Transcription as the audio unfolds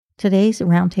Today's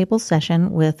roundtable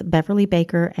session with Beverly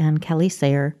Baker and Kelly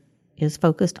Sayre is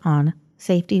focused on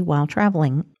safety while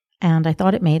traveling, and I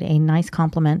thought it made a nice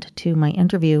complement to my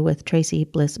interview with Tracy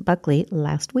Bliss Buckley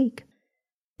last week.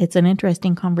 It's an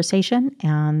interesting conversation,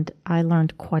 and I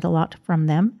learned quite a lot from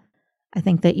them. I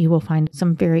think that you will find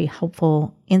some very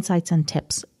helpful insights and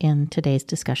tips in today's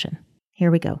discussion. Here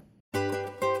we go.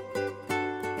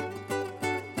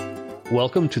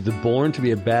 Welcome to the Born to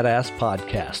be a Badass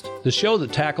podcast, the show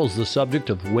that tackles the subject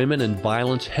of women and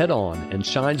violence head on and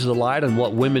shines the light on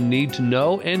what women need to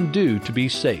know and do to be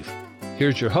safe.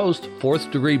 Here's your host,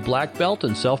 4th degree black belt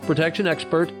and self-protection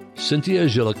expert, Cynthia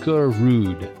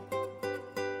Jolicoeur-Rude.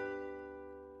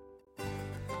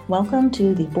 Welcome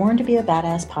to the Born to be a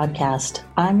Badass podcast.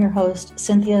 I'm your host,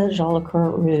 Cynthia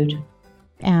Jolicoeur-Rude.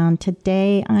 And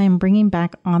today I'm bringing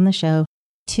back on the show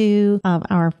two of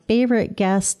our favorite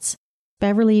guests,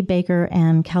 Beverly Baker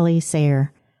and Kelly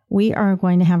Sayre. We are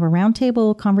going to have a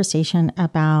roundtable conversation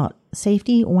about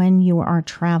safety when you are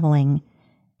traveling.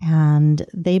 And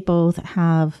they both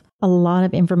have a lot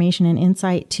of information and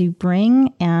insight to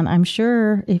bring. And I'm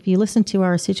sure if you listen to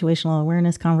our situational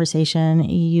awareness conversation,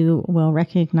 you will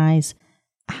recognize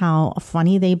how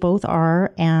funny they both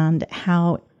are and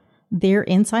how their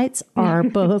insights are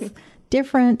both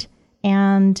different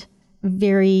and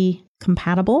very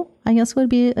compatible, I guess would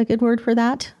be a good word for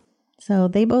that. So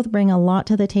they both bring a lot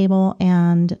to the table.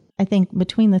 And I think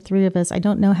between the three of us, I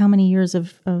don't know how many years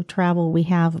of travel we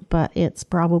have, but it's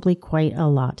probably quite a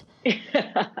lot.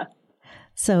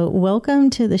 So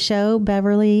welcome to the show,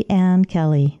 Beverly and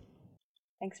Kelly.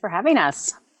 Thanks for having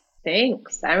us.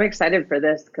 Thanks. I'm excited for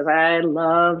this because I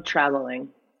love traveling.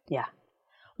 Yeah.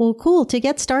 Well, cool. To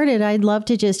get started, I'd love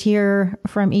to just hear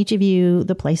from each of you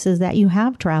the places that you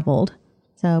have traveled.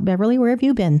 So, Beverly, where have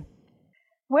you been?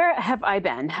 Where have I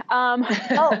been?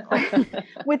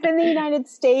 Within the United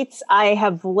States, I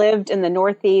have lived in the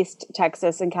Northeast,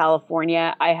 Texas, and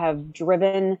California. I have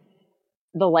driven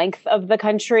the length of the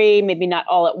country, maybe not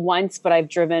all at once, but I've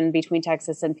driven between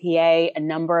Texas and PA a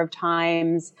number of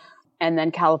times, and then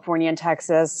California and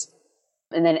Texas.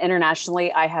 And then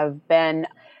internationally, I have been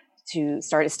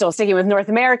still sticking with North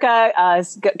America,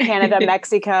 Canada,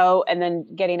 Mexico, and then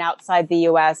getting outside the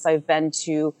U.S. I've been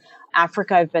to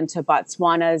Africa. I've been to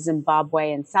Botswana,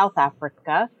 Zimbabwe, and South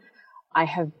Africa. I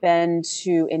have been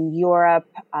in Europe,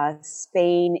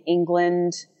 Spain,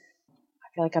 England. I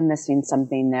feel like I'm missing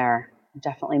something there. I'm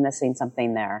definitely missing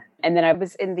something there. And then I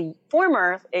was in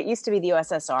it used to be the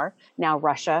USSR, now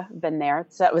Russia, been there.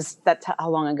 So that's how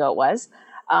long ago it was.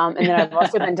 And then I've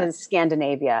also been to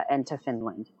Scandinavia and to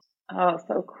Finland. Oh,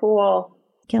 so cool.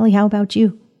 Kelly, how about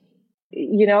you?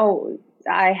 You know,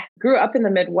 I grew up in the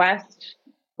Midwest,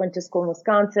 went to school in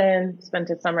Wisconsin, spent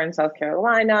a summer in South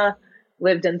Carolina,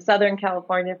 lived in Southern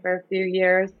California for a few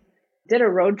years, did a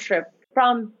road trip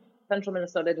from central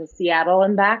Minnesota to Seattle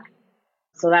and back.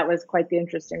 So that was quite the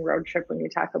interesting road trip when you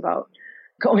talk about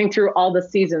going through all the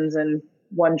seasons in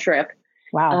one trip.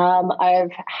 Wow.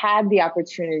 I've had the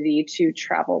opportunity to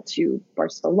travel to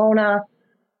Barcelona,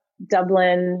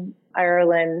 Dublin,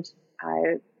 Ireland.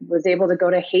 I was able to go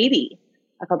to Haiti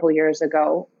a couple of years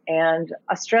ago and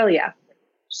Australia.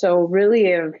 So really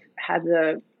have had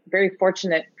the very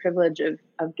fortunate privilege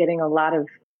of getting a lot of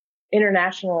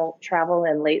international travel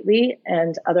in lately.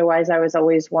 And otherwise I was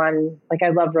always I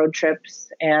love road trips.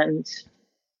 And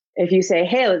if you say,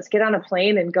 hey, let's get on a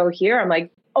plane and go here, I'm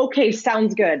like, okay,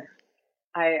 sounds good.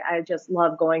 I just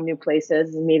love going new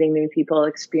places and meeting new people,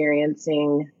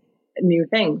 experiencing new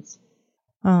things.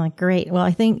 Oh, great. Well, I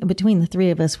think between the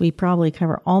three of us, we probably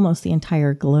cover almost the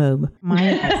entire globe. When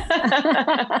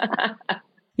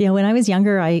I was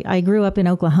younger, I grew up in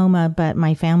Oklahoma, but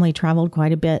my family traveled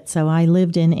quite a bit. So I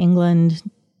lived in England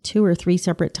 2 or 3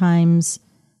 separate times,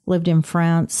 lived in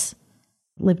France,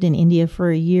 lived in India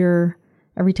for a year.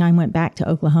 Every time went back to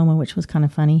Oklahoma, which was kind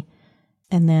of funny.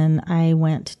 And then I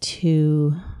went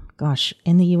to,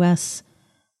 in the U.S.,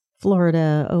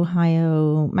 Florida,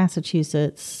 Ohio,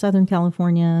 Massachusetts, Southern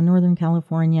California, Northern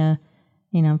California,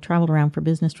 traveled around for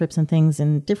business trips and things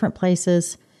in different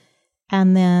places.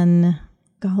 And then,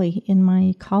 in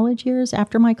my college years,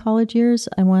 after my college years,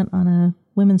 I went on a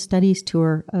women's studies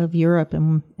tour of Europe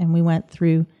and we went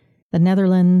through the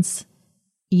Netherlands,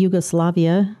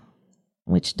 Yugoslavia,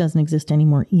 which doesn't exist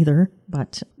anymore either,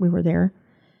 but we were there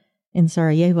in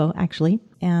Sarajevo, actually,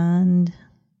 and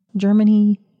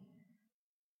Germany.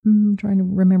 I'm trying to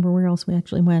remember where else we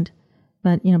actually went,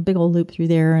 but big old loop through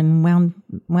there and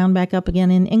wound back up again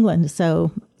in England.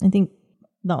 So I think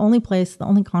the only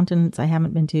continents I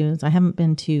haven't been to is I haven't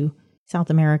been to South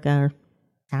America or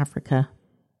Africa.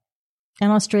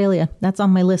 And Australia. That's on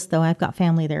my list, though. I've got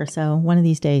family there. So one of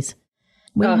these days.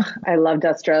 I loved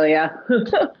Australia.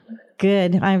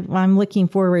 Good. I'm looking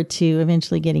forward to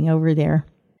eventually getting over there.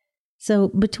 So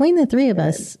between the three of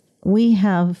us, we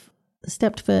have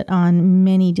stepped foot on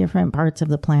many different parts of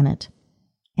the planet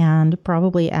and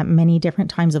probably at many different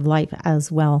times of life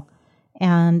as well.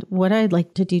 And what I'd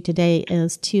like to do today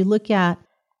is to look at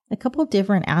a couple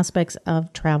different aspects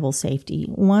of travel safety.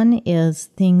 One is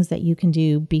things that you can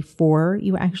do before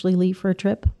you actually leave for a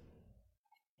trip.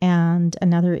 And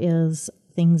another is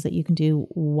things that you can do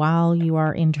while you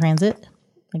are in transit,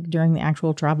 like during the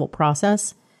actual travel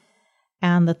process.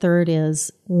 And the third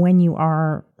is when you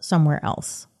are somewhere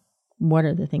else. What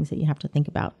are the things that you have to think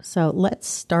about? So let's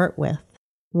start with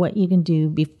what you can do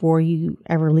before you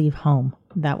ever leave home.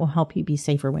 That will help you be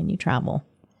safer when you travel.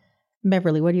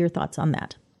 Beverly, what are your thoughts on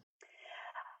that?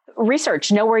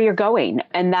 Research, know where you're going.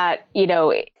 And that,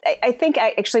 I think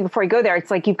actually before you go there, it's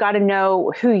like you've got to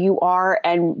know who you are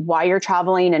and why you're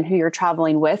traveling and who you're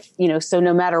traveling with, so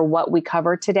no matter what we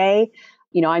cover today,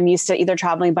 I'm used to either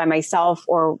traveling by myself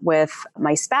or with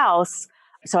my spouse.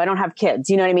 So I don't have kids,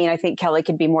 you know what I mean? I think Kelly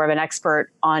could be more of an expert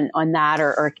on that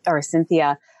or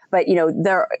Cynthia. But,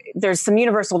 there's some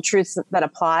universal truths that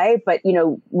apply. But,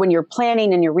 when you're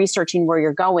planning and you're researching where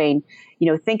you're going,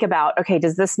 think about, okay,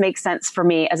 does this make sense for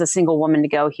me as a single woman to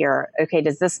go here? Okay,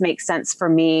 does this make sense for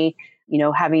me,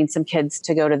 having some kids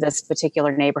to go to this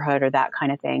particular neighborhood or that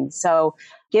kind of thing? So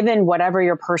given whatever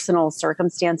your personal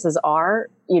circumstances are,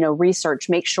 research,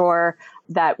 make sure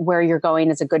that where you're going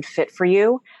is a good fit for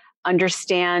you.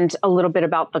 Understand a little bit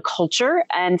about the culture.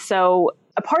 And so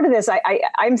a part of this,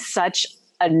 I'm such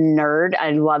a nerd.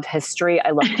 I love history.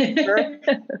 I love culture.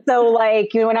 So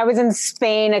when I was in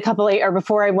Spain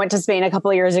before I went to Spain a couple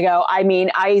of years ago,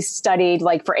 I studied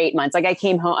for 8 months. I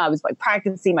came home, I was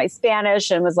practicing my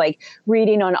Spanish and was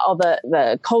reading on all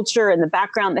the culture and the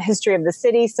background, the history of the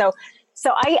city. So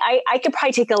I could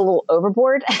probably take a little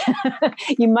overboard.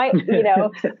 You might,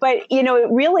 but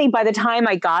really by the time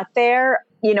I got there,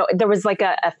 there was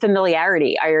a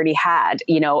familiarity I already had,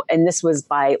 and this was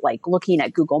by looking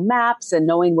at Google Maps and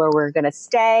knowing where we're going to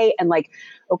stay and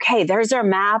okay, there's our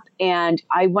map. And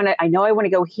I know I want to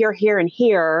go here, here, and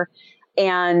here.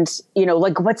 And,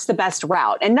 what's the best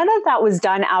route? And none of that was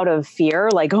done out of fear.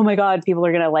 Oh my God, people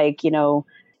are going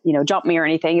to jump me or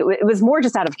anything. It was more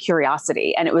just out of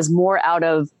curiosity. And it was more out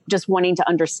of just wanting to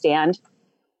understand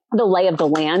the lay of the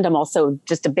land. I'm also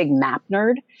just a big map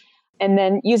nerd. And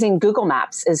then using Google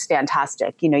Maps is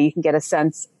fantastic. You can get a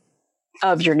sense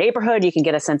of your neighborhood. You can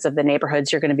get a sense of the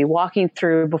neighborhoods you're going to be walking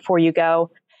through before you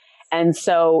go. And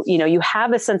so, you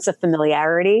have a sense of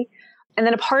familiarity. And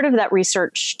then a part of that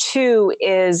research too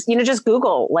is, just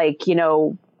Google,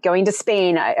 going to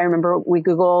Spain. I remember we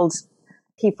Googled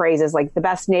key phrases like the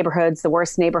best neighborhoods, the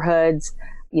worst neighborhoods,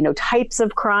 types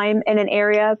of crime in an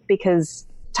area, because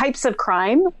types of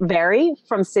crime vary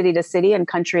from city to city and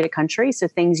country to country. So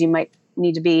things you might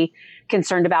need to be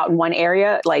concerned about in one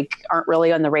area, aren't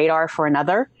really on the radar for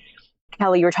another.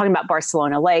 Kelly, you were talking about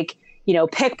Barcelona,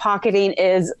 pickpocketing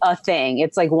is a thing.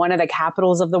 It's one of the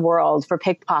capitals of the world for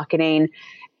pickpocketing.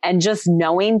 And just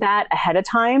knowing that ahead of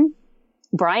time,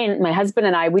 Brian, my husband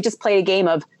and I, we just played a game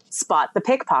of spot the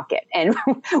pickpocket, and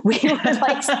we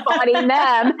were spotting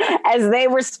them as they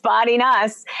were spotting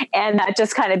us. And that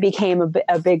just kind of became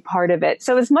a big part of it.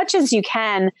 So as much as you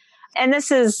can, and this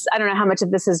is, I don't know how much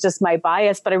of this is just my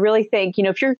bias, but I really think,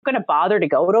 if you're going to bother to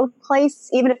go to a place,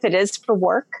 even if it is for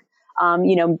work,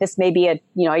 this may be I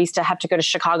used to have to go to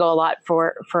Chicago a lot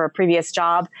for a previous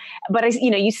job, but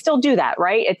you still do that,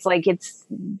 right? It's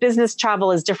business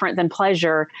travel is different than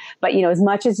pleasure, but as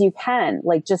much as you can,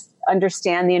 just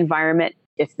understand the environment.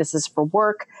 If this is for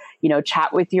work,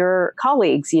 chat with your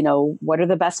colleagues, what are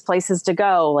the best places to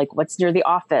go? What's near the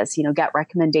office, get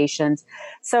recommendations.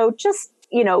 So just,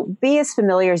 be as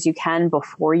familiar as you can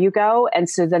before you go. And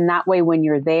so then that way, when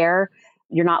you're there,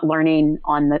 you're not learning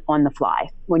on the fly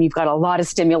when you've got a lot of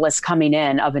stimulus coming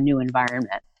in of a new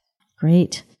environment.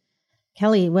 Great.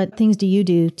 Kelly, what things do you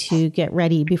do to get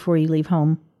ready before you leave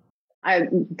home?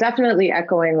 I'm definitely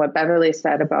echoing what Beverly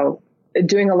said about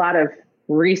doing a lot of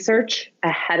research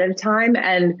ahead of time.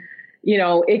 And,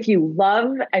 if you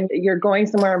love and you're going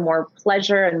somewhere more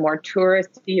pleasure and more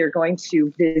touristy, you're going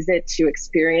to visit to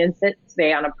experience it,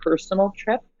 say on a personal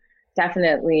trip.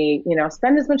 Definitely,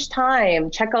 spend as much time,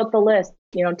 check out the list,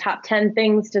 top 10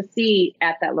 things to see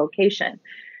at that location.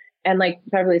 And like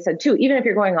Beverly said too, even if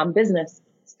you're going on business,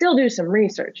 still do some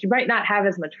research. You might not have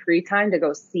as much free time to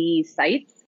go see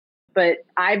sites, but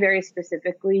I very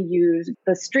specifically use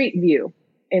the Street View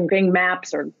in Bing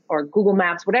Maps or Google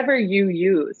Maps, whatever you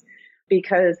use,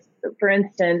 because For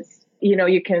instance,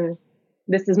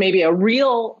 this is maybe a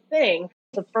real thing.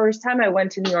 The first time I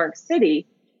went to New York City,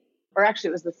 or actually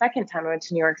it was the second time I went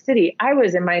to New York City, I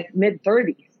was in my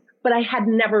mid-30s, but I had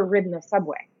never ridden a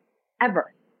subway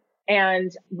ever.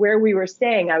 And where we were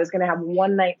staying, I was going to have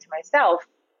one night to myself.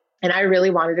 And I really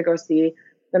wanted to go see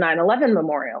the 9/11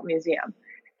 Memorial Museum.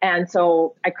 And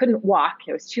so I couldn't walk.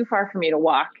 It was too far for me to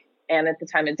walk. And at the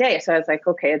time of day, so I was like,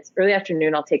 okay, it's early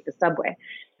afternoon. I'll take the subway.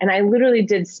 And I literally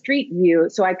did street view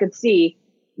so I could see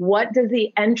what does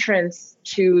the entrance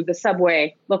to the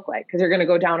subway look like? Because they're going to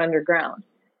go down underground.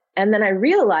 And then I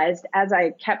realized as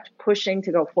I kept pushing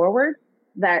to go forward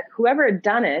that whoever had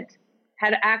done it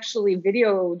had actually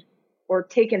videoed or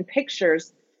taken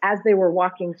pictures as they were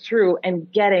walking through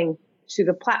and getting to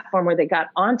the platform where they got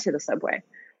onto the subway.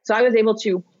 So I was able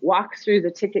to walk through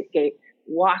the ticket gate,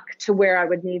 walk to where I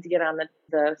would need to get on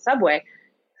the subway.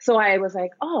 So I was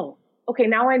like, oh, okay,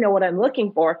 now I know what I'm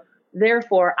looking for.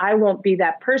 Therefore, I won't be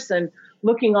that person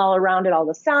looking all around at all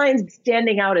the signs,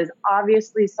 standing out as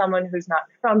obviously someone who's not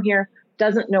from here,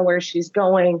 doesn't know where she's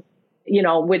going,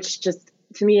 which just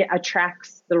to me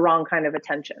attracts the wrong kind of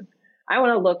attention. I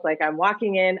want to look like I'm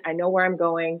walking in, I know where I'm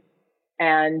going.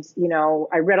 And,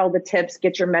 I read all the tips,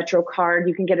 get your Metro card.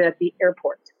 You can get it at the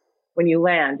airport when you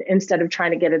land instead of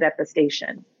trying to get it at the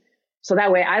station. So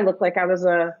that way I looked like I was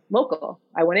a local.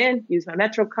 I went in, used my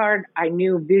Metro card. I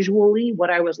knew visually what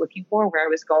I was looking for, where I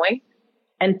was going,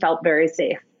 and felt very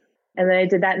safe. And then I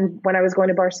did that when I was going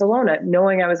to Barcelona,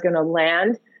 knowing I was going to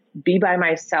land, be by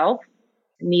myself,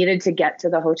 needed to get to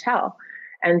the hotel.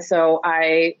 And so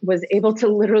I was able to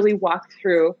literally walk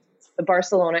through the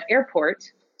Barcelona airport.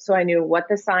 So I knew what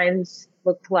the signs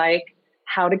looked like,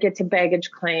 how to get to baggage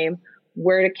claim,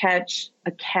 where to catch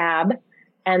a cab.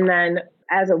 And then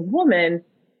as a woman,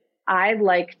 I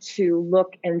like to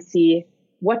look and see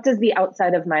what does the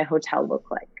outside of my hotel look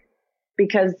like?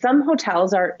 Because some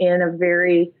hotels are in a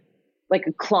very, like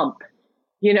a clump,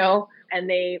 and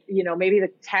they, maybe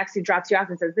the taxi drops you off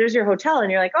and says, there's your hotel.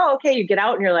 And you're like, oh, okay. You get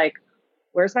out and you're like,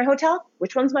 where's my hotel?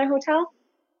 Which one's my hotel?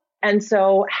 And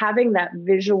so having that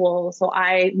visual, so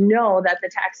I know that the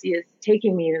taxi is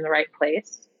taking me in the right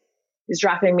place, is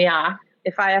dropping me off.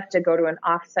 If I have to go to an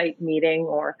offsite meeting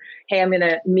or, hey, I'm going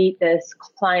to meet this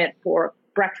client for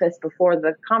breakfast before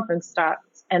the conference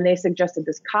starts, and they suggested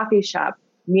this coffee shop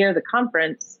near the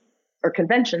conference or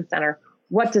convention center,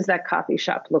 what does that coffee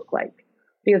shop look like?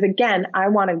 Because again, I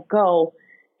want to go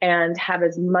and have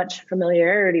as much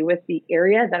familiarity with the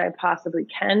area that I possibly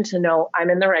can to know I'm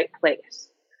in the right place.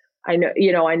 I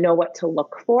know what to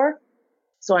look for.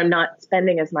 So I'm not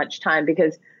spending as much time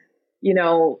because,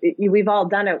 we've all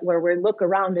done it where we look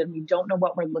around and we don't know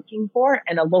what we're looking for.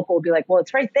 And a local will be like, well,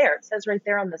 it's right there. It says right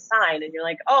there on the sign. And you're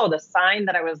like, oh, the sign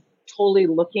that I was totally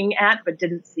looking at, but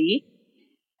didn't see.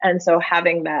 And so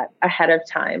having that ahead of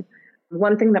time.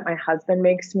 One thing that my husband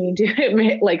makes me do,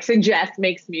 makes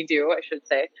me do, I should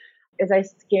say, is I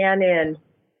scan in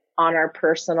on our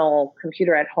personal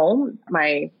computer at home,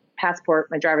 my passport,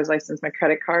 my driver's license, my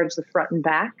credit cards, the front and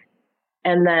back,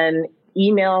 and then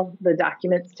email the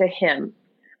documents to him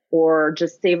or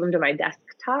just save them to my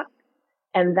desktop.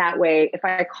 And that way, if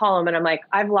I call him and I'm like,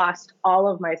 I've lost all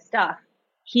of my stuff,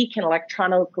 he can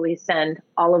electronically send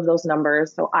all of those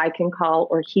numbers so I can call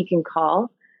or he can call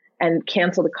and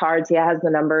cancel the cards. He has the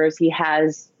numbers. He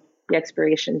has the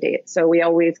expiration date. So we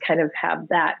always kind of have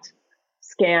that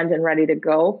scanned and ready to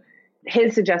go.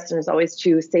 His suggestion is always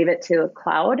to save it to the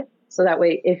cloud. So that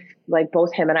way, if like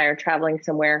both him and I are traveling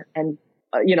somewhere and,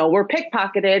 we're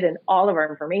pickpocketed and all of our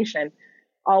information,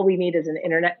 all we need is an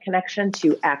internet connection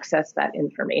to access that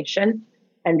information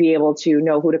and be able to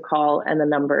know who to call and the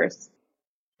numbers.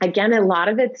 Again, a lot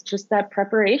of it's just that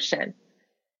preparation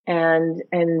and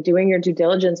doing your due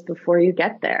diligence before you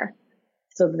get there.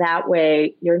 So that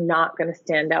way you're not going to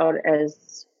stand out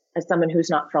as someone who's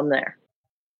not from there.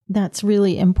 That's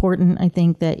really important. I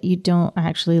think that you don't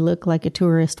actually look like a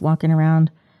tourist walking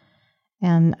around.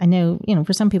 And I know,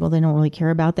 for some people, they don't really care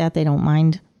about that. They don't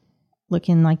mind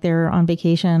looking like they're on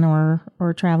vacation or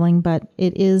traveling, but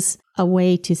it is a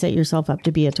way to set yourself up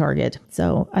to be a target.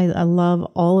 So I love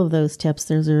all of those tips.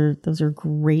 Those are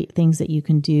great things that you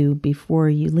can do before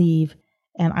you leave.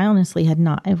 And I honestly had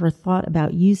not ever thought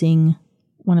about using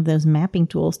one of those mapping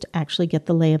tools to actually get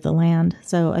the lay of the land.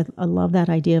 So I love that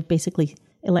idea of basically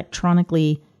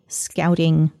electronically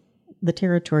scouting the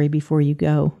territory before you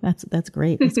go. That's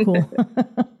great. That's cool.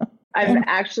 I've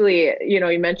actually,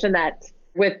 you mentioned that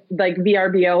with like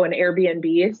VRBO and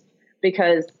Airbnbs,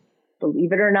 because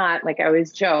believe it or not, like I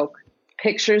always joke,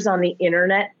 pictures on the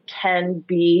internet can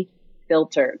be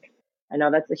filtered. I know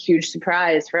that's a huge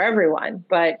surprise for everyone,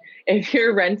 but if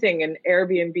you're renting an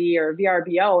Airbnb or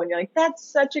VRBO and you're like, that's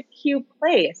such a cute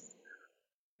place,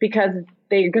 because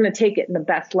they're going to take it in the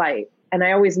best light. And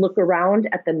I always look around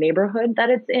at the neighborhood that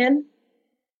it's in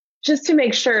just to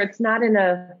make sure it's not in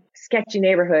a sketchy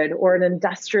neighborhood or an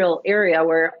industrial area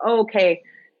where,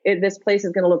 this place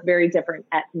is going to look very different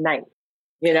at night,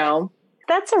 you know?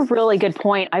 That's a really good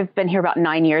point. I've been here about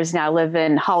 9 years now. I live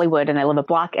in Hollywood and I live a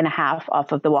block and a half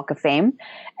off of the Walk of Fame.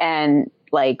 And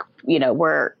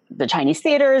we're the Chinese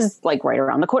theaters, like right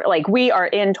around the corner. Like we are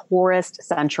in tourist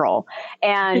central,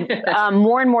 and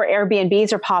more and more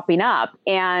Airbnbs are popping up,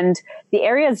 and the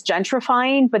area is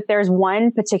gentrifying. But there's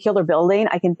one particular building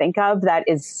I can think of that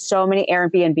is so many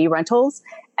Airbnb rentals,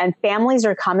 and families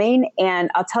are coming.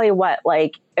 And I'll tell you what,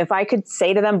 like if I could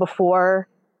say to them before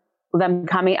them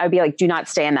coming, I'd be like, do not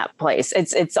stay in that place.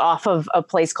 It's off of a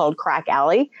place called Crack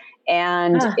Alley.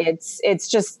 And it's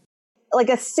just like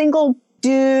a single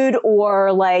dude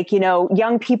or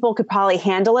young people could probably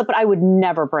handle it, but I would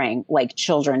never bring like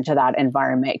children to that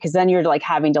environment, because then you're like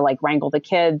having to like wrangle the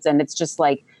kids and it's just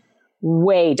like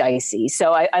way dicey.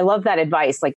 So I love that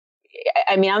advice. Like,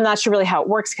 I mean, I'm not sure really how it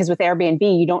works, because with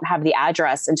Airbnb, you don't have the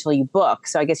address until you book.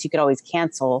 So I guess you could always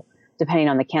cancel depending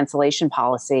on the cancellation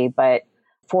policy, but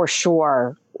for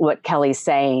sure, what Kelly's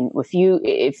saying,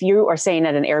 if you are staying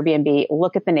at an Airbnb,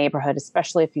 look at the neighborhood,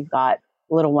 especially if you've got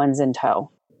little ones in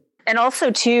tow. And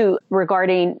also too,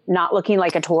 regarding not looking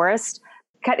like a tourist,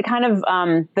 kind of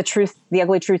the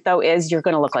ugly truth though is you're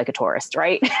going to look like a tourist,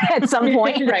 right? At some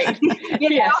point. Right.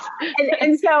 Yes.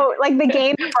 And so like the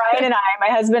game Brian and my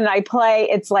husband and I play,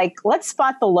 it's like, let's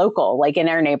spot the local, like in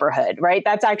our neighborhood, right?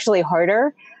 That's actually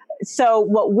harder. So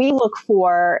what we look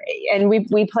for, and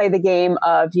we play the game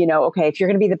of, if you're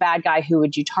going to be the bad guy, who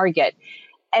would you target?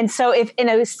 And so if in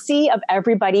a sea of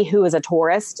everybody who is a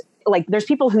tourist, like there's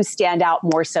people who stand out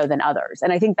more so than others.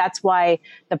 And I think that's why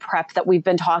the prep that we've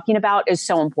been talking about is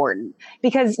so important,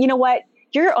 because you know what?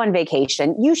 You're on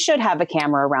vacation. You should have a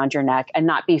camera around your neck and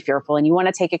not be fearful. And you want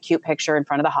to take a cute picture in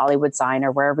front of the Hollywood sign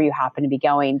or wherever you happen to be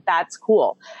going. That's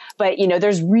cool. But,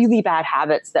 there's really bad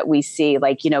habits that we see.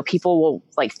 Like, people will,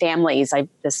 like families,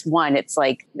 it's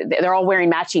like they're all wearing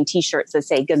matching t-shirts that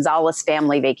say Gonzalez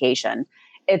Family Vacation.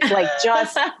 It's like,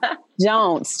 just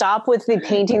don't stop with the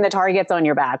painting the targets on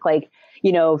your back. Like,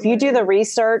 if you do the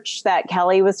research that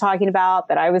Kelly was talking about,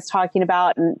 that I was talking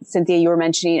about, and Cynthia, you were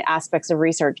mentioning aspects of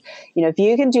research, if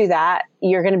you can do that,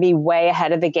 you're going to be way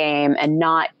ahead of the game, and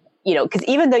not, because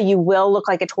even though you will look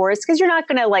like a tourist, because you're not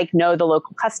going to like know the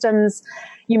local customs,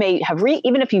 you may have,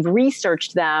 even if you've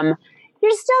researched them,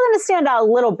 you're still going to stand out a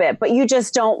little bit, but you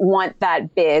just don't want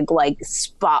that big like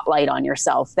spotlight on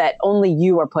yourself that only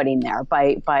you are putting there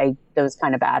by those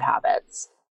kind of bad habits.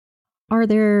 Are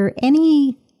there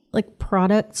any like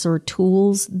products or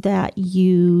tools that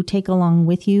you take along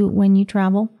with you when you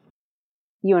travel?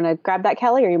 You want to grab that,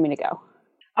 Kelly, or you want me to go?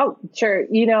 Oh, sure.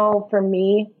 For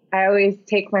me, I always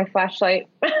take my flashlight.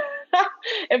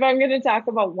 If I'm going to talk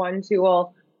about one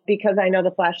tool, because I know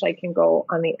the flashlight can go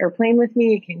on the airplane with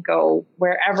me, it can go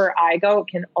wherever I go, it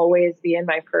can always be in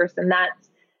my purse. And that's,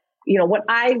 what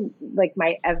I like,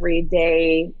 my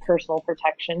everyday personal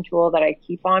protection tool that I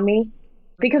keep on me,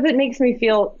 because it makes me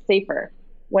feel safer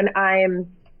when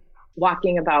I'm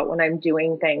walking about, when I'm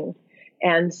doing things.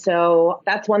 And so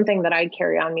that's one thing that I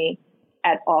carry on me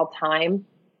at all time,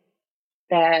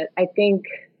 that I think,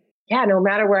 no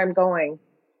matter where I'm going,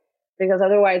 because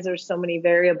otherwise there's so many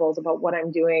variables about what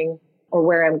I'm doing or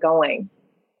where I'm going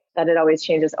that it always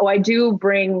changes. Oh, I do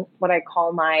bring what I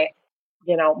call my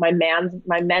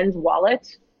men's wallet,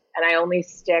 and I only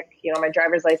stick, my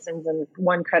driver's license and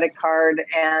one credit card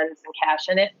and some cash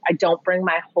in it. I don't bring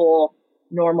my whole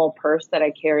normal purse that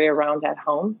I carry around at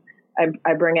home.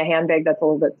 I bring a handbag that's a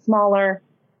little bit smaller.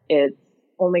 It's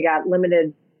only got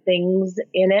limited things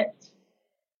in it.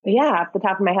 But off the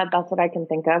top of my head, that's what I can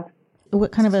think of.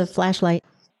 What kind of a flashlight?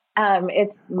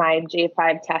 It's my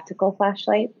J5 tactical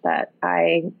flashlight that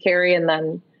I carry, and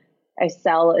then I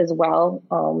sell as well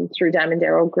through Diamond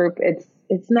Arrow Group.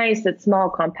 It's nice. It's small,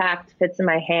 compact, fits in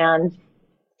my hand.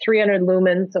 300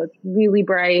 lumens, so it's really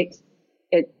bright.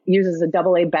 It uses a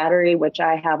AA battery, which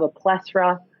I have a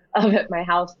plethora of at my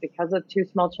house because of 2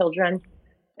 small children,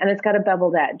 and it's got a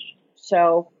beveled edge.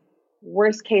 So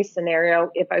worst case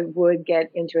scenario, if I would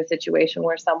get into a situation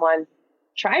where someone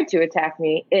tried to attack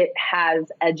me, it has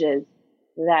edges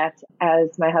that,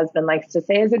 as my husband likes to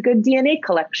say, is a good DNA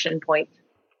collection point.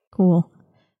 Cool.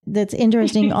 That's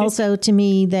interesting also to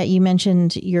me that you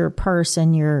mentioned your purse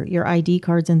and your ID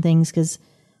cards and things, because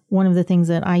one of the things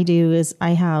that I do is I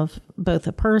have both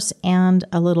a purse and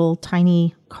a little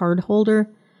tiny card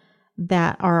holder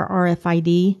that are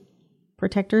RFID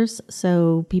protectors,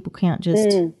 so people can't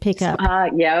just pick up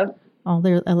all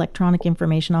their electronic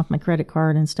information off my credit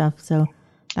card and stuff. So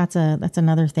that's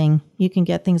another thing. You can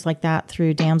get things like that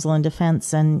through Damsel in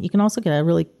Defense, and you can also get a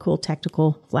really cool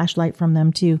tactical flashlight from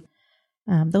them too.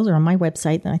 Those are on my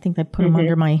website, and I think I put them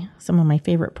under some of my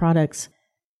favorite products.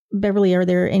 Beverly, are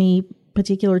there any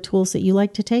particular tools that you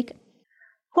like to take?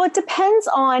 Well, it depends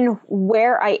on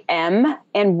where I am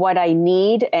and what I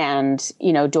need. And,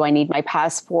 do I need my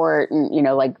passport and,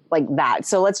 like that.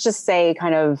 So let's just say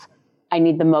kind of I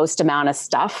need the most amount of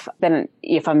stuff. Then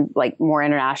if I'm like more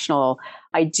international,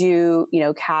 I do,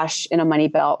 cash in a money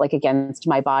belt, like against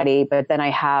my body. But then I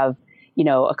have,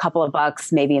 a couple of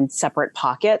bucks maybe in separate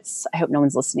pockets. I hope no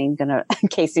one's listening,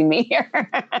 casing me here,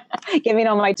 giving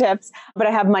all my tips. But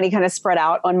I have money kind of spread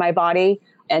out on my body,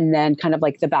 and then kind of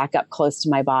like the backup close to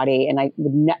my body. And I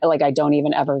would I don't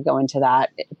even ever go into that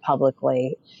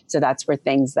publicly. So that's where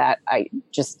things that I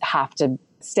just have to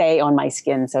stay on my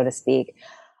skin, so to speak.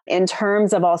 In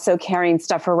terms of also carrying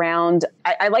stuff around,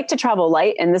 I like to travel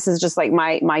light, and this is just like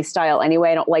my style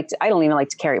anyway. I don't even like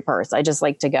to carry a purse. I just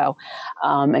like to go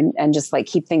and just like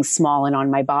keep things small and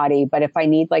on my body. But if I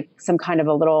need like some kind of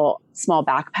a little small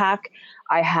backpack,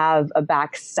 I have a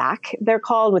back sack, they're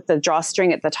called, with the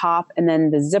drawstring at the top, and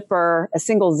then the zipper, a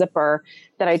single zipper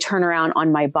that I turn around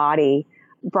on my body.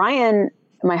 Brian,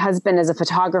 my husband, is a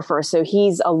photographer, so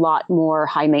he's a lot more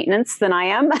high maintenance than I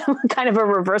am, kind of a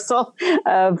reversal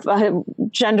of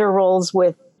gender roles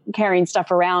with carrying stuff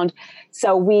around.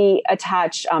 So we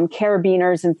attach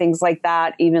carabiners and things like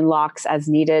that, even locks as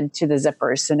needed, to the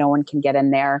zippers so no one can get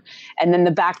in there. And then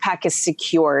the backpack is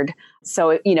secured.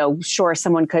 So, sure,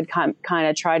 someone could kind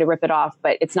of try to rip it off,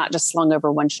 but it's not just slung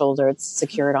over one shoulder. It's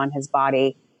secured on his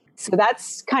body. So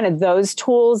that's kind of those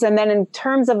tools. And then in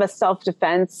terms of a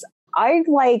self-defense, I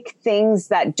like things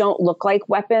that don't look like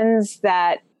weapons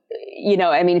that,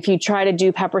 if you try to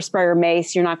do pepper spray or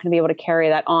mace, you're not going to be able to carry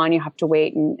that on. You have to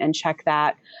wait and check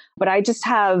that. But I just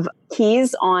have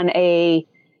keys on a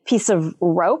piece of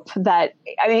rope that,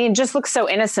 it just looks so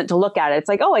innocent to look at it. It's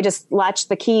like, I just latched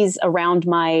the keys around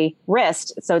my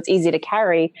wrist, so it's easy to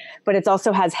carry, but it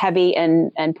also has heavy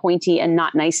and pointy and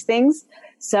not nice things.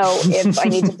 So if I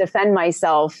need to defend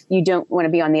myself, you don't want to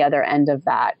be on the other end of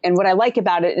that. And what I like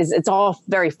about it is it's all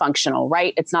very functional,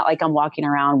 right? It's not like I'm walking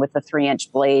around with a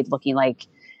 3-inch blade looking like,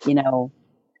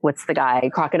 what's the guy,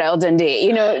 Crocodile Dundee,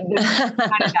 kind of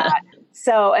that.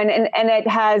 So, and it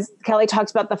has, Kelly talks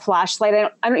about the flashlight.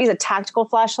 I don't use a tactical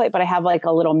flashlight, but I have like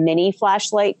a little mini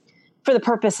flashlight for the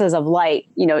purposes of light,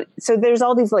 so there's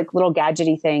all these like little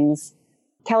gadgety things.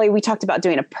 Kelly, we talked about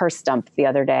doing a purse dump the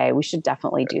other day. We should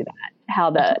definitely do that.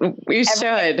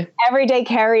 Everyday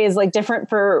carry is like different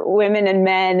for women and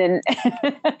men, and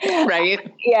right.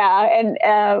 Yeah.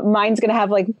 And mine's going to have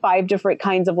like 5 different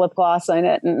kinds of lip gloss in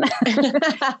it and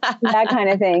that kind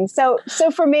of thing. So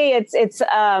for me, it's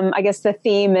I guess the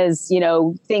theme is,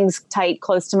 things tight,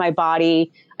 close to my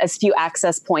body, as few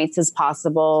access points as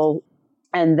possible.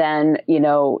 And then,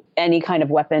 any kind of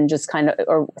weapon, just kind of,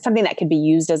 or something that could be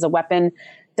used as a weapon,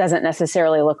 doesn't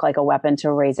necessarily look like a weapon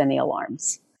to raise any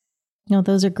alarms.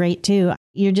 Those are great too.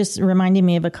 You're just reminding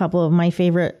me of a couple of my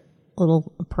favorite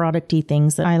little producty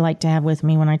things that I like to have with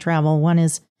me when I travel. One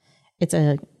is, it's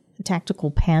a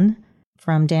tactical pen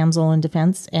from Damsel in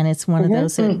Defense. And it's one of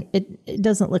those, it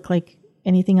doesn't look like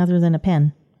anything other than a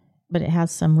pen, but it has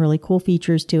some really cool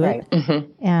features to it. Right.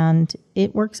 And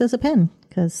it works as a pen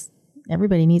because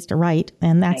everybody needs to write.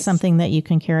 And that's something that you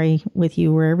can carry with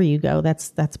you wherever you go.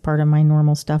 That's part of my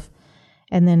normal stuff.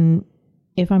 And then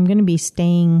if I'm going to be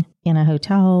staying in a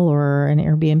hotel or an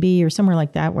Airbnb or somewhere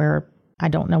like that where I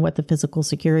don't know what the physical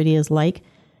security is like,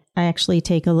 I actually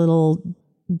take a little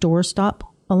doorstop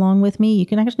along with me. You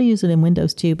can actually use it in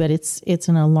Windows too, but it's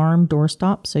an alarm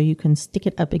doorstop, so you can stick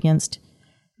it up against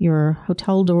your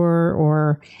hotel door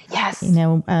or,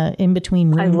 in between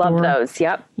room. I love door. Those.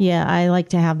 Yep. Yeah, I like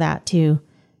to have that too.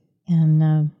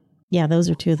 And those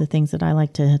are two of the things that I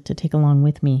like to take along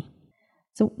with me.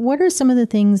 So what are some of the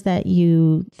things that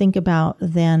you think about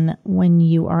then when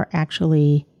you are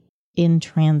actually in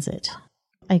transit?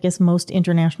 I guess most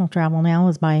international travel now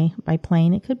is by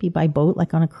plane. It could be by boat,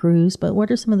 like on a cruise. But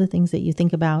what are some of the things that you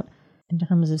think about in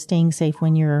terms of staying safe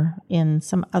when you're in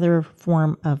some other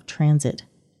form of transit?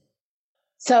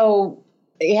 So,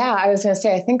 I was going to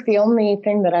say, I think the only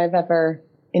thing that I've ever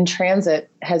in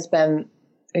transit has been,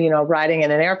 riding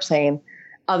in an airplane,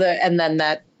 and then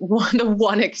that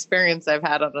one experience I've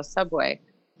had on a subway.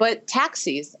 But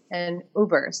taxis and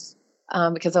Ubers,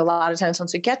 because a lot of times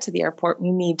once we get to the airport,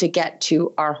 we need to get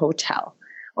to our hotel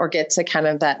or get to kind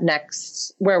of that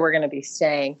next where we're going to be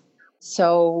staying.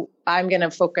 So I'm going to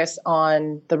focus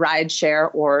on the ride share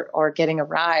or getting a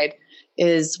ride.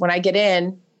 Is when I get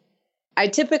in, I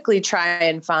typically try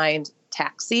and find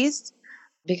taxis,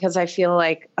 because I feel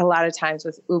like a lot of times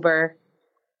with Uber,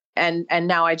 and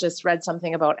now I just read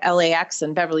something about LAX,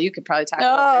 and Beverly, you could probably talk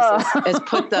about this, is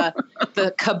put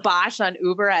the kibosh on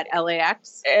Uber at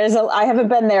LAX. I haven't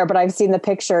been there, but I've seen the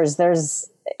pictures.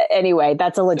 Anyway,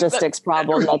 that's a logistics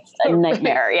problem. That's a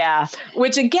nightmare. Yeah.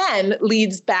 Which again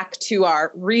leads back to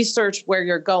our research where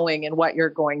you're going and what you're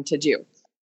going to do.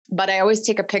 But I always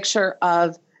take a picture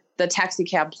of the taxi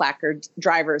cab placard,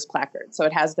 driver's placard. So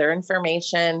it has their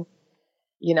information,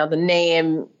 the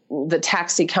name, the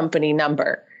taxi company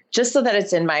number, just so that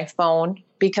it's in my phone.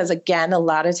 Because again, a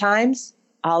lot of times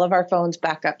all of our phones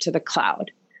back up to the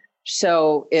cloud.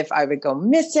 So if I would go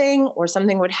missing or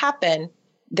something would happen,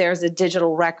 there's a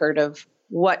digital record of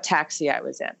what taxi I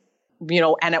was in,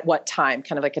 and at what time,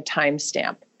 kind of like a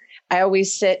timestamp. I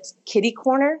always sit kitty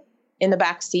corner in the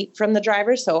back seat from the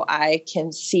driver so I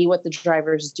can see what the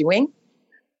driver is doing.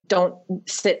 Don't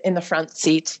sit in the front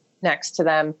seat next to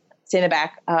them, sit in the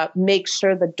back. Make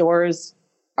sure the doors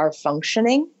are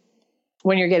functioning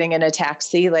when you're getting in a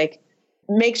taxi. Like,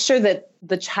 make sure that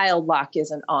the child lock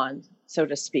isn't on, so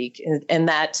to speak, and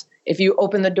that if you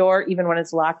open the door, even when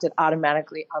it's locked, it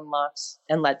automatically unlocks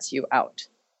and lets you out.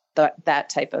 That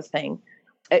type of thing.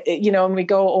 When we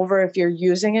go over, if you're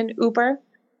using an Uber,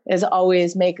 is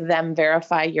always make them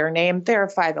verify your name,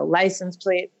 verify the license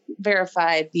plate,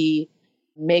 verify the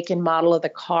make and model of the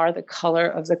car, the color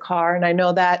of the car. And I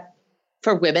know that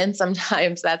for women,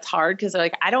 sometimes that's hard because they're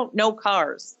like, I don't know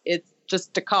cars. It's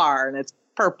just a car and it's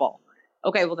purple.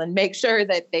 Okay, well then make sure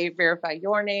that they verify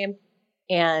your name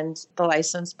and the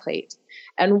license plate.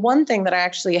 And one thing that I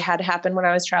actually had happen when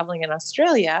I was traveling in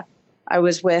Australia, I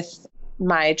was with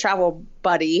my travel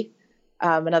buddy,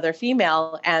 another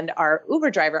female, and our Uber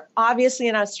driver. Obviously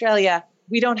in Australia,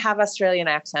 we don't have Australian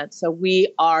accents, so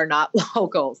we are not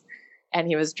locals. And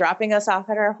he was dropping us off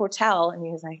at our hotel, and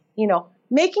he was like,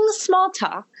 making small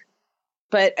talk.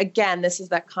 But again, this is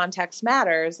that context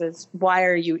matters, is why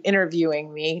are you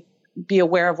interviewing me? Be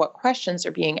aware of what questions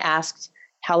are being asked.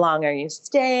 How long are you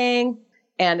staying?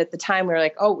 And at the time we were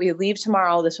like, oh, we leave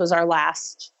tomorrow. This was our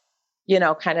last,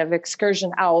 kind of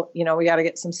excursion out. We got to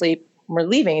get some sleep. We're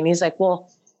leaving. And he's like,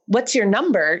 well, what's your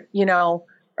number?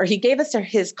 Or he gave us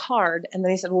his card. And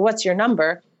then he said, well, what's your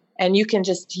number? And you can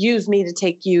just use me to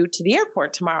take you to the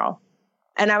airport tomorrow.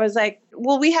 And I was like,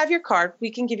 well, we have your card. We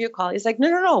can give you a call. He's like,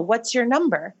 no. What's your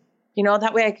number?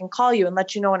 That way I can call you and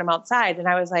let you know when I'm outside. And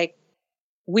I was like,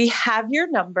 we have your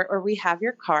number or we have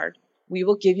your card. We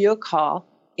will give you a call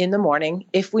in the morning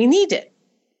if we need it.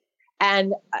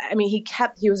 And I mean,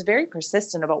 he was very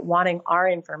persistent about wanting our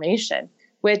information,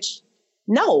 which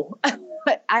no,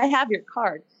 I have your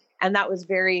card. And that was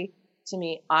very, to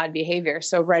me, odd behavior.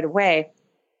 So right away,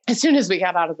 as soon as we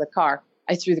got out of the car,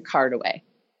 I threw the card away.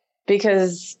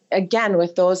 Because again,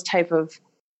 with those type of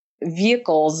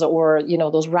vehicles or,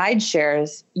 those ride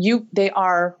shares, you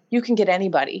can get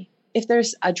anybody. If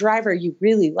there's a driver you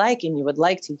really like and you would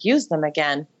like to use them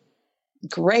again,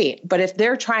 great. But if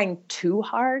they're trying too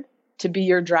hard to be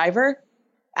your driver,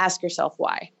 ask yourself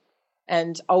why.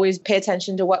 And always pay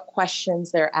attention to what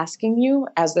questions they're asking you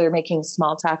as they're making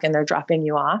small talk and they're dropping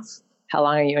you off. How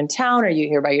long are you in town? Are you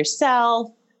here by yourself?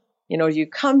 Do you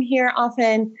come here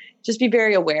often? Just be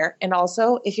very aware. And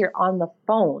also, if you're on the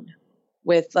phone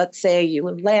with, let's say you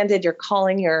landed, you're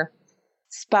calling your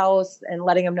spouse and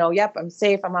letting them know, yep, I'm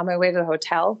safe. I'm on my way to the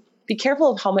hotel. Be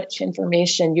careful of how much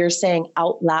information you're saying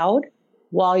out loud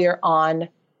while you're on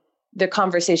the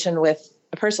conversation with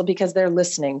a person, because they're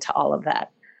listening to all of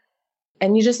that.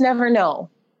 And you just never know.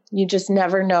 You just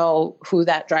never know who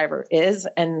that driver is.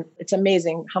 And it's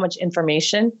amazing how much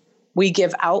information we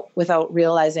give out without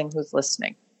realizing who's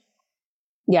listening.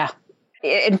 Yeah.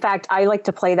 In fact, I like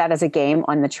to play that as a game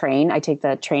on the train. I take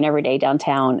the train every day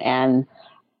downtown, and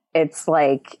it's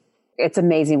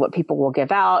amazing what people will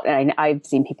give out. And I've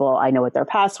seen people, I know what their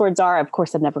passwords are. Of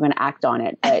course, I'm never going to act on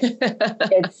it, but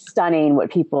it's stunning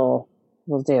what people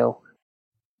will do.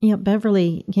 Yeah,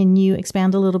 Beverly, can you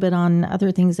expand a little bit on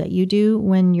other things that you do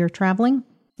when you're traveling,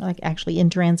 like actually in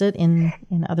transit, in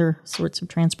other sorts of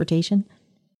transportation?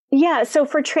 Yeah. So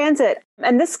for transit,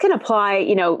 and this can apply,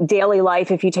 daily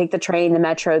life, if you take the train, the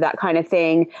metro, that kind of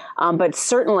thing. But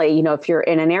certainly, if you're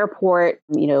in an airport,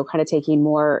 kind of taking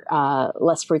more,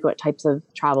 less frequent types of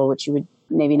travel, which you would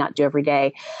maybe not do every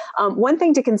day. One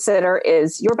thing to consider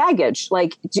is your baggage.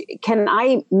 Like, can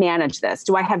I manage this?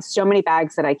 Do I have so many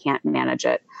bags that I can't manage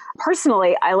it?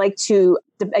 Personally, I like to,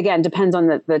 again, depends on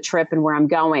the trip and where I'm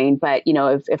going. But,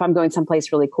 if I'm going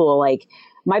someplace really cool, like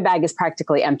my bag is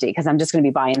practically empty because I'm just going to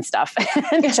be buying stuff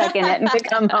and checking it and to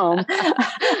come home.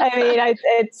 I mean,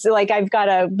 it's like I've got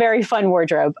a very fun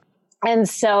wardrobe. And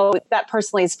so that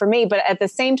personally is for me. But at the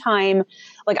same time,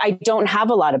 like I don't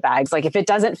have a lot of bags. Like if it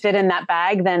doesn't fit in that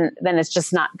bag, then it's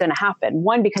just not going to happen.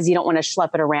 One, because you don't want to schlep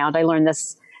it around. I learned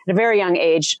this at a very young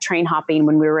age, train hopping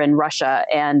when we were in Russia.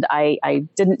 And I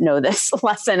didn't know this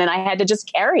lesson and I had to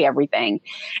just carry everything.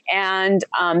 And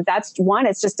that's one,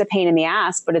 it's just a pain in the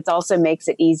ass, but it also makes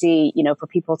it easy, you know, for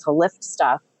people to lift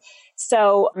stuff.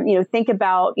 So, you know, think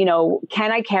about, you know,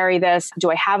 can I carry this? Do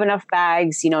I have enough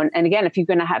bags? You know, and again, if you're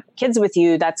going to have kids with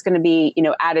you, that's going to be, you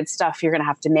know, added stuff you're going to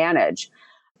have to manage.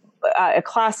 A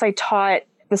class I taught,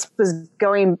 this was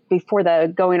going before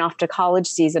the going off to college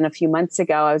season a few months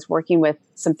ago. I was working with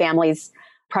some families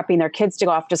prepping their kids to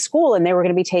go off to school, and they were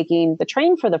going to be taking the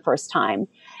train for the first time.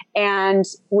 And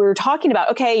we were talking about,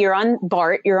 okay, you're on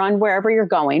BART, you're on wherever you're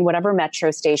going, whatever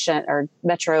metro station or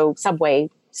metro subway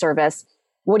service.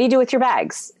 What do you do with your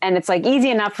bags? And it's like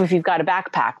easy enough if you've got a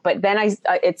backpack. But then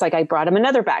it's like I brought him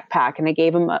another backpack and I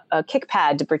gave him a kick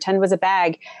pad to pretend was a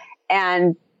bag.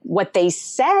 And what they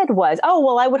said was, oh,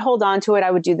 well, I would hold on to it.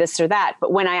 I would do this or that.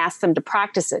 But when I asked them to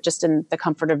practice it just in the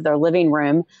comfort of their living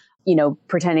room, you know,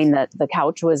 pretending that the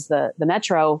couch was the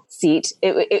metro seat,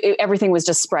 everything was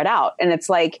just spread out. And it's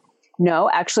like,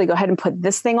 no, actually go ahead and put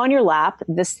this thing on your lap,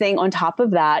 this thing on top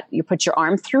of that. You put your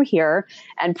arm through here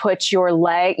and put your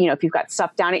leg, you know, if you've got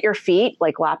stuff down at your feet,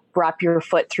 like wrap your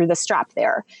foot through the strap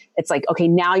there. It's like, okay,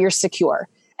 now you're secure.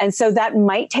 And so that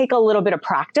might take a little bit of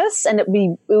practice and it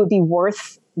would be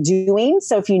worth doing.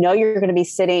 So if you know you're going to be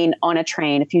sitting on a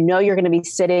train, if you know you're going to be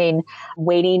sitting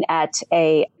waiting at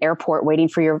a airport, waiting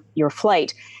for your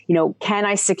flight, you know, can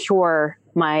I secure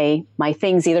my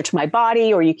things either to my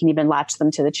body, or you can even latch them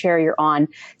to the chair you're on.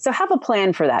 So have a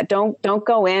plan for that. Don't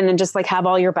go in and just like have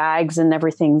all your bags and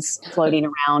everything's floating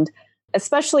around.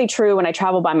 Especially true when I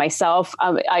travel by myself.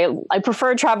 I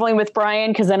prefer traveling with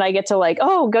Brian because then I get to like,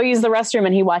 oh, go use the restroom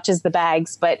and he watches the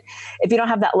bags. But if you don't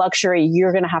have that luxury,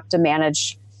 you're going to have to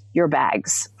manage your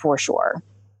bags for sure.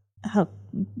 Oh,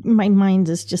 my mind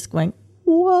is just going,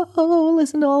 whoa,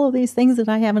 listen to all of these things that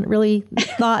I haven't really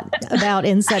thought about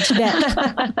in such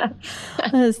depth.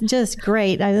 It's just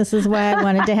great. This is why I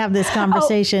wanted to have this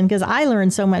conversation because I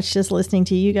learned so much just listening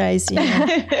to you guys. You know.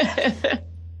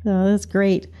 So that's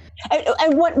great.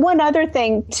 And one other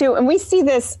thing too, and we see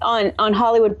this on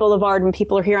Hollywood Boulevard when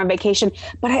people are here on vacation,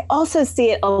 but I also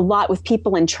see it a lot with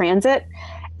people in transit.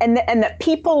 And that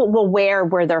people will wear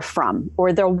where they're from,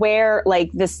 or they'll wear like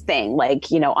this thing,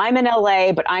 like, you know, I'm in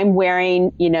LA, but I'm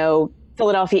wearing, you know,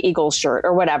 Philadelphia Eagles shirt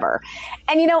or whatever.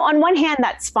 And, you know, on one hand,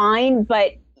 that's fine,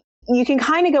 but you can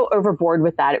kind of go overboard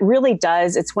with that. It really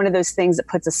does. It's one of those things that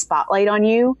puts a spotlight on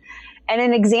you. And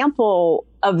an example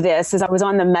of this is I was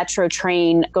on the metro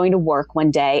train going to work one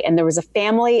day, and there was a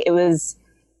family. It was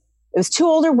two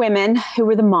older women who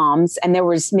were the moms, and there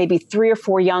was maybe 3 or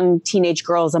 4 young teenage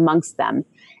girls amongst them.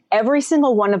 Every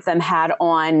single one of them had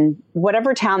on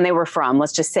whatever town they were from.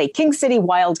 Let's just say King City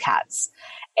Wildcats.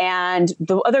 And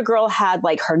the other girl had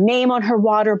like her name on her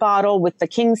water bottle with the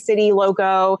King City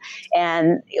logo.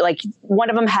 And like one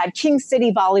of them had King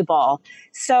City Volleyball.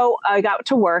 So I got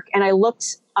to work and I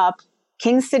looked up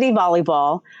King City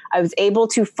Volleyball. I was able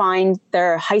to find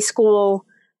their high school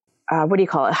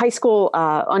high school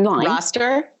online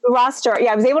roster.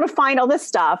 Yeah, I was able to find all this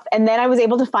stuff, and then I was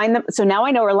able to find them. So now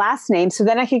I know her last name. So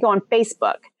then I could go on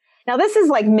Facebook. Now this is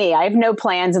like me. I have no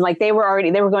plans, and like they were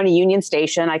going to Union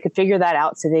Station. I could figure that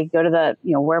out. So they go to the,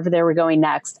 you know, wherever they were going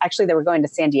next. Actually, they were going to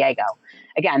San Diego.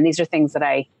 Again, these are things that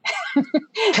I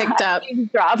picked up.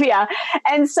 Yeah.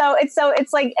 And so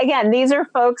it's like, again, these are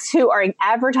folks who are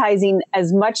advertising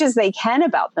as much as they can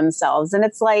about themselves, and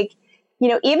it's like, you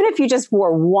know, even if you just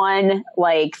wore one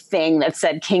like thing that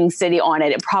said King City on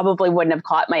it, it probably wouldn't have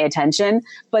caught my attention.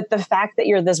 But the fact that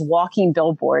you're this walking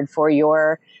billboard for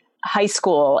your high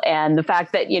school, and the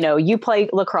fact that, you know, you play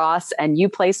lacrosse and you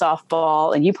play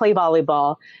softball and you play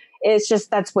volleyball, it's just,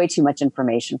 that's way too much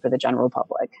information for the general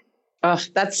public. Oh,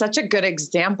 that's such a good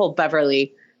example,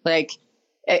 Beverly. Like,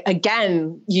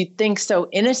 again, you think so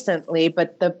innocently,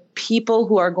 but the people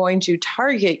who are going to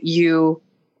target you,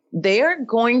 they are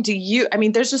going to use, I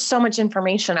mean, there's just so much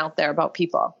information out there about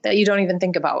people that you don't even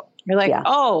think about. You're like,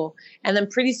 oh, and then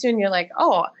pretty soon you're like,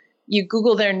 oh, you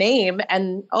Google their name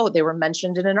and, oh, they were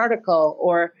mentioned in an article,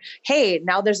 or, hey,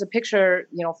 now there's a picture,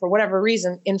 you know, for whatever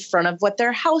reason in front of what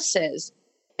their house is.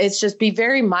 It's just be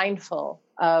very mindful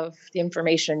of the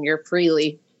information you're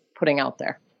freely putting out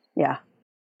there. Yeah.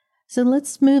 So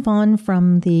let's move on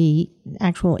from the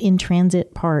actual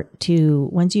in-transit part to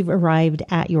once you've arrived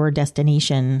at your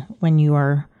destination, when you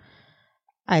are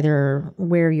either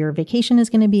where your vacation is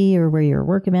going to be or where your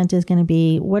work event is going to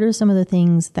be. What are some of the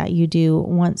things that you do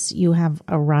once you have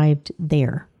arrived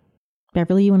there?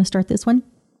 Beverly, you want to start this one?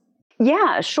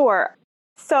 Yeah, sure.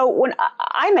 So when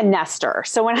I'm a nester,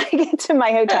 so when I get to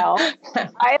my hotel,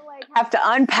 I like have to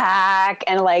unpack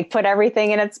and like put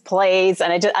everything in its place,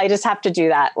 and I just have to do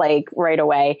that like right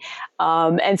away.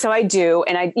 And so I do,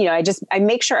 and I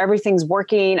make sure everything's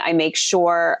working. I make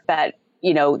sure that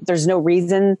there's no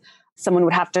reason someone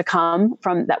would have to comes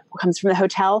from the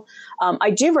hotel. I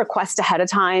do request ahead of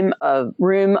time a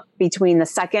room between the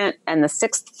 2nd and the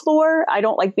 6th floor. I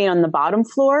don't like being on the bottom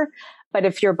floor. But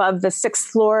if you're above the 6th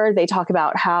floor, they talk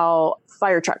about how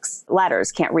fire trucks, ladders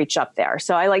can't reach up there.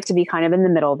 So I like to be kind of in the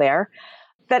middle there.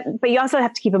 But you also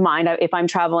have to keep in mind, if I'm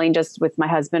traveling just with my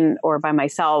husband or by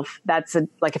myself,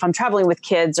 like if I'm traveling with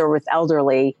kids or with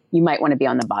elderly, you might want to be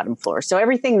on the bottom floor. So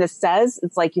everything this says,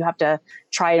 it's like you have to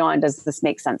try it on. Does this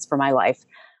make sense for my life?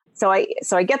 So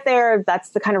I get there.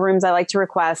 That's the kind of rooms I like to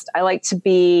request. I like to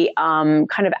be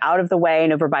kind of out of the way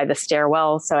and over by the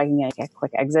stairwell so I can get a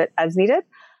quick exit as needed.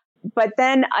 But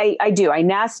then I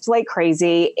nest like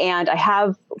crazy. And I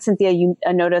have, Cynthia, you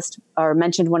noticed or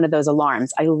mentioned one of those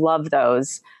alarms. I love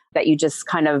those that you just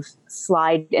kind of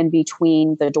slide in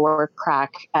between the door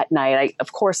crack at night. I,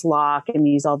 of course, lock and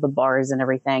use all the bars and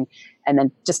everything. And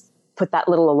then just put that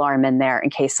little alarm in there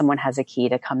in case someone has a key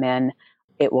to come in.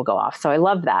 It will go off. So I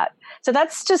love that. So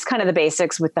that's just kind of the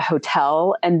basics with the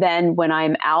hotel. And then when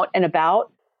I'm out and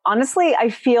about, honestly, I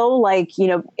feel like,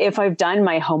 if I've done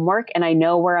my homework and I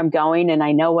know where I'm going and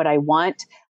I know what I want,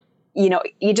 you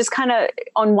just kind of,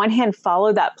 on one hand,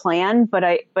 follow that plan, but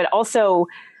also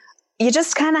you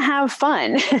just kind of have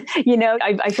fun.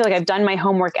 I feel like I've done my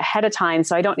homework ahead of time,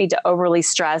 so I don't need to overly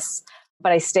stress,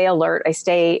 but I stay alert. I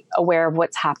stay aware of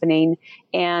what's happening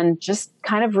and just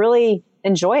kind of really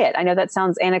enjoy it. I know that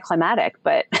sounds anticlimactic,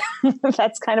 but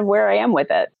that's kind of where I am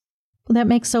with it. Well, that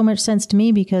makes so much sense to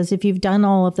me, because if you've done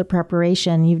all of the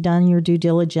preparation, you've done your due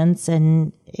diligence,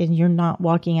 and you're not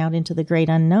walking out into the great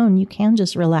unknown, you can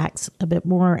just relax a bit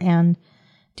more and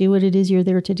do what it is you're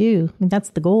there to do. And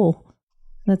that's the goal.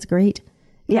 That's great.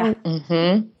 Yeah.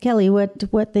 Kelly,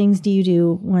 what things do you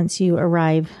do once you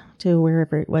arrive to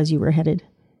wherever it was you were headed?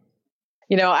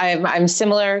 I'm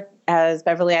similar as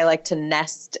Beverly. I like to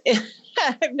nest.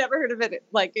 I've never heard of it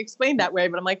like explained that way,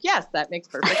 but I'm like, yes, that makes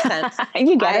perfect sense.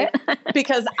 You get it.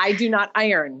 Because I do not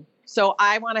iron. So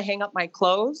I want to hang up my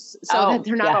clothes so that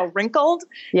they're not all wrinkled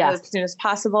as soon as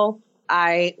possible.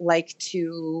 I like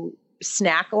to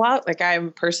snack a lot. Like, I'm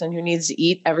a person who needs to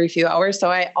eat every few hours.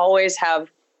 So I always have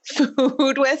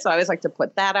food with. So I always like to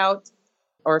put that out.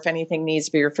 Or if anything needs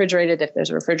to be refrigerated, if there's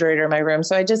a refrigerator in my room.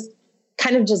 So I just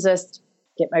kind of just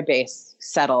get my base,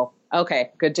 settle. Okay,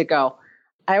 good to go.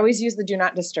 I always use the do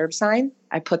not disturb sign.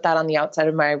 I put that on the outside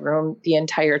of my room the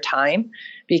entire time,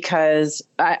 because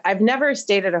I've never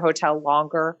stayed at a hotel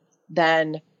longer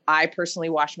than I personally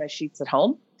wash my sheets at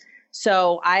home.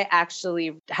 So I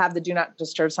actually have the do not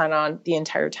disturb sign on the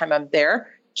entire time I'm there,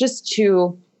 just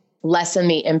to lessen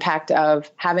the impact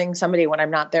of having somebody when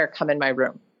I'm not there come in my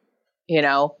room.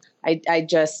 Let's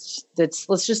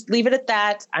just leave it at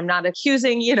that. I'm not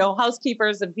accusing,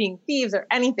 housekeepers of being thieves or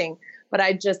anything, but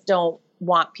I just don't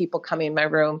want people coming in my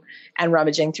room and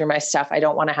rummaging through my stuff. I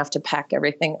don't want to have to pack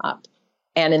everything up.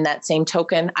 And in that same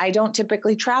token, I don't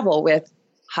typically travel with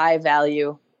high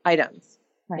value items,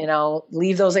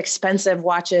 leave those expensive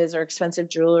watches or expensive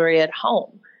jewelry at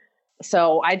home.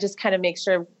 So I just kind of make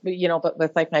sure, but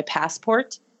with like my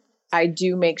passport, I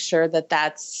do make sure that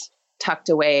that's tucked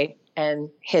away and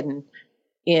hidden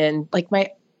in like my,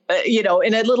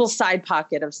 in a little side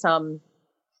pocket of some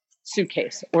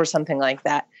suitcase or something like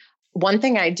that. One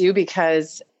thing I do,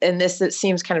 because, and it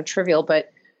seems kind of trivial, but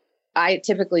I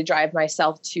typically drive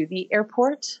myself to the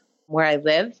airport where I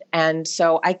live. And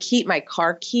so I keep my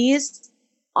car keys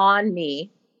on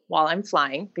me while I'm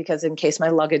flying, because in case my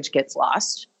luggage gets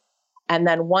lost. And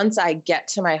then once I get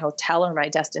to my hotel or my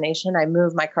destination, I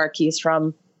move my car keys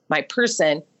from my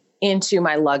person into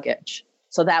my luggage.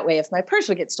 So that way, if my purse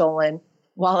would get stolen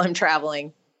while I'm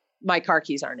traveling, my car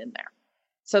keys aren't in there.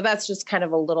 So that's just kind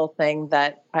of a little thing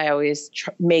that I always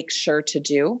make sure to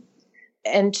do.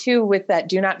 And two, with that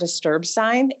do not disturb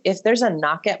sign, if there's a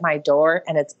knock at my door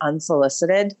and it's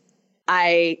unsolicited,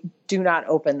 I do not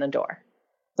open the door.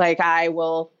 Like, I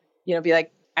will, be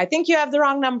like, I think you have the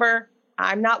wrong number.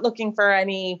 I'm not looking for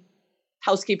any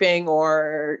housekeeping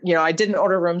or, I didn't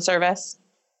order room service.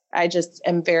 I just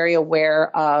am very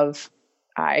aware of,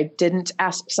 I didn't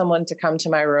ask someone to come to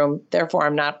my room, therefore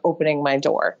I'm not opening my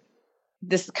door.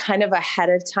 This is kind of ahead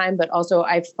of time, but also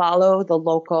I follow the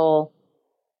local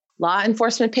law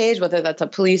enforcement page, whether that's a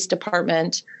police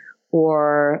department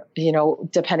or,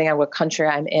 depending on what country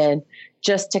I'm in,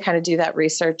 just to kind of do that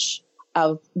research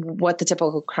of what the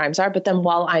typical crimes are. But then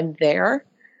while I'm there,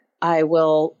 I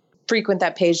will frequent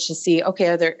that page to see, okay,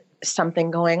 are there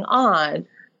something going on?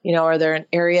 Are there an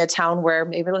area, town where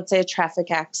maybe, let's say, a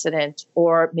traffic accident,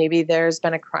 or maybe there's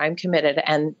been a crime committed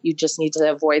and you just need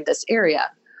to avoid this area.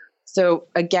 So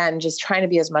again, just trying to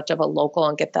be as much of a local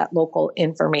and get that local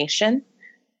information.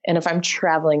 And if I'm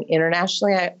traveling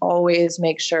internationally, I always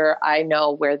make sure I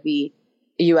know where the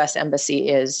U.S. Embassy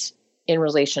is in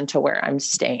relation to where I'm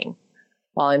staying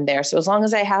while I'm there. So as long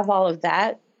as I have all of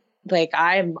that,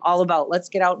 I'm all about, let's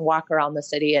get out and walk around the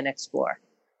city and explore,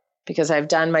 because I've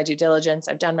done my due diligence.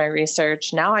 I've done my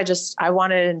research. Now I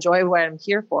want to enjoy what I'm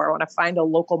here for. I want to find a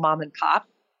local mom and pop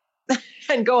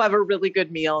and go have a really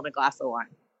good meal and a glass of wine.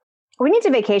 We need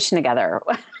to vacation together.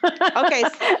 Okay.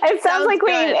 It sounds like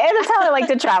that's how I like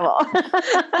to travel.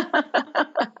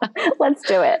 Let's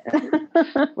do it.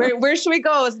 Where should we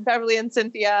go, Beverly and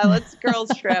Cynthia? Let's girls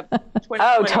trip.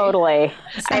 Oh, totally.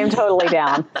 I am totally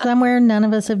down. Somewhere none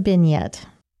of us have been yet.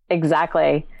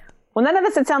 Exactly. Well, none of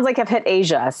us, it sounds like, have hit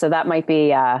Asia. So that might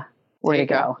be where to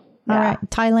go. All right.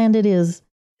 Thailand it is.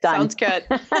 Done. Sounds good.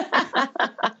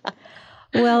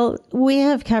 Well, we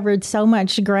have covered so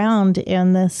much ground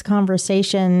in this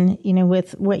conversation,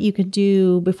 with what you could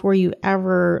do before you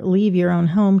ever leave your own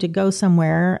home to go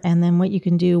somewhere, and then what you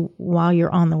can do while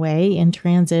you're on the way in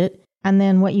transit, and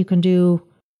then what you can do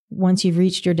once you've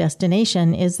reached your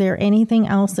destination. Is there anything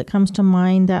else that comes to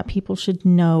mind that people should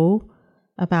know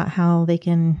about how they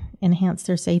can enhance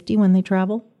their safety when they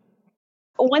travel?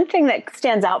 One thing that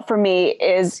stands out for me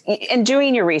is, in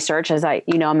doing your research, as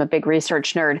I'm a big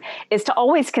research nerd, is to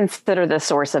always consider the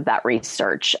source of that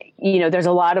research. There's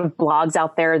a lot of blogs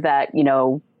out there that,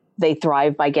 they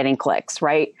thrive by getting clicks,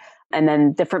 right? And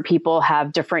then different people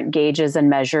have different gauges and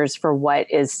measures for what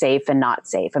is safe and not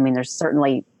safe. I mean, there's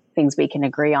certainly things we can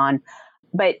agree on.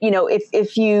 But,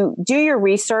 if you do your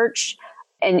research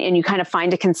and you kind of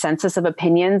find a consensus of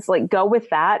opinions, go with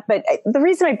that. But the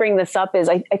reason I bring this up is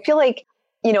I feel like,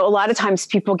 a lot of times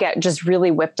people get just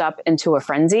really whipped up into a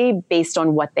frenzy based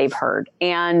on what they've heard.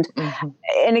 And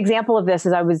an example of this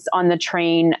is I was on the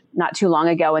train not too long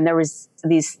ago, and there was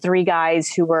these three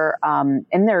guys who were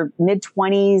in their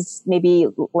mid-20s, maybe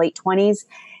late 20s.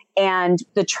 And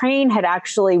the train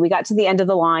we got to the end of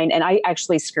the line, and I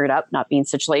actually screwed up, not being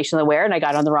situationally aware, and I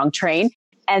got on the wrong train.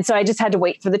 And so I just had to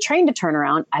wait for the train to turn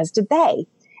around, as did they.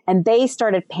 And they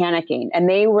started panicking, and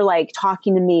they were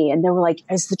talking to me, and they were like,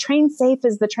 "Is the train safe?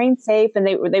 Is the train safe?" And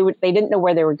they didn't know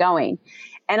where they were going.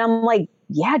 And I'm like,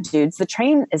 "Yeah, dudes, the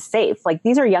train is safe."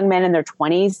 These are young men in their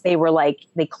 20s. They were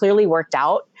they clearly worked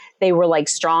out. They were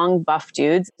strong, buff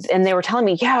dudes. And they were telling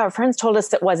me, "Yeah, our friends told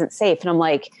us it wasn't safe." And I'm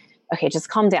like, okay, just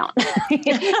calm down. You're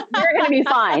going to be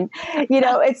fine.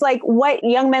 It's what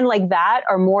young men like that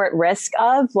are more at risk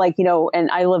of,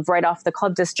 and I live right off the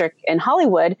Club District in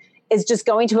Hollywood, is just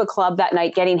going to a club that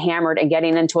night, getting hammered and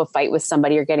getting into a fight with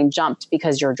somebody or getting jumped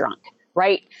because you're drunk,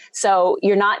 right? So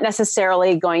you're not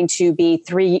necessarily going to be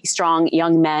three strong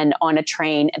young men on a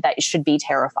train that should be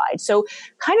terrified. So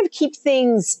kind of keep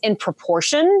things in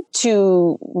proportion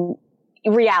to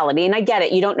reality. And I get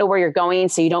it. You don't know where you're going,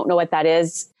 so you don't know what that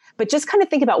is. But just kind of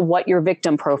think about what your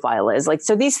victim profile is.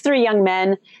 So these three young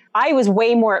men, I was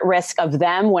way more at risk of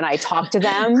them when I talked to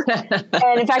them.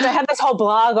 And in fact, I have this whole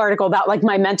blog article about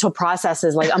my mental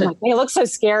processes. I'm like, they look so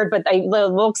scared, but they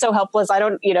look so helpless. I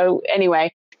don't,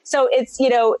 anyway. So it's,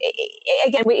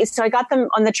 again, so I got them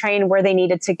on the train where they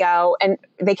needed to go, and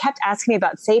they kept asking me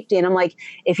about safety. And I'm like,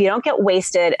 if you don't get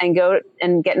wasted and go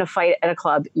and get in a fight at a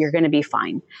club, you're going to be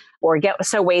fine. Or get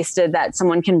so wasted that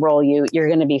someone can roll you, you're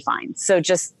going to be fine. So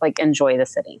just enjoy the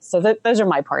city. So those are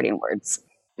my parting words.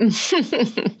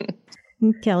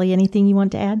 Kelly, anything you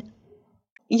want to add?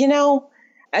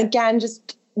 Again,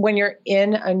 just when you're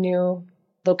in a new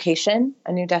location,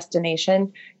 a new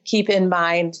destination, keep in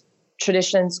mind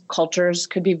traditions, cultures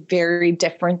could be very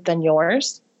different than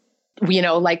yours.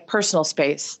 Personal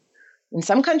space. In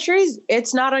some countries,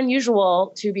 it's not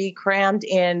unusual to be crammed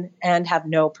in and have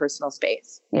no personal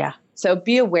space. Yeah. So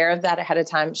be aware of that ahead of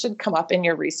time. It should come up in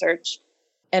your research.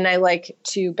 And I like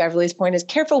to Beverly's point is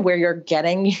careful where you're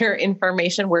getting your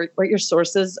information, where your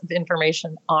sources of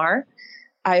information are.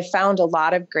 I've found a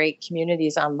lot of great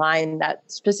communities online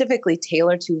that specifically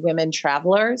tailor to women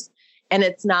travelers. And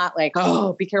it's not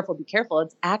oh, be careful, be careful.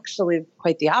 It's actually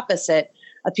quite the opposite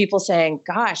of people saying,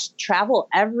 gosh, travel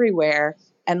everywhere.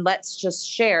 And let's just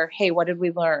share, hey, what did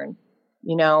we learn?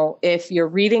 If you're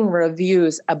reading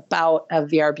reviews about a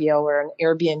VRBO or an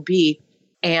Airbnb,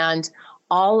 and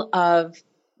all of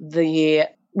the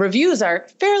reviews are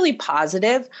fairly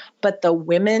positive, but the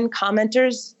women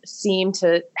commenters seem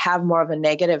to have more of a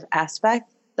negative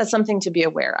aspect. That's something to be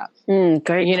aware of.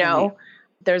 Great. You know,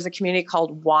 there's a community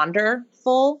called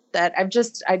Wanderful that I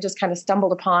just kind of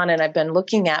stumbled upon and I've been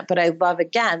looking at, but I love,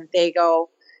 again, they go,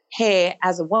 hey,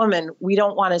 as a woman, we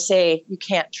don't want to say you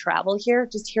can't travel here.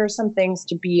 Just here are some things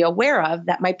to be aware of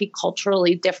that might be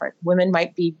culturally different. Women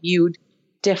might be viewed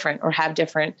different or have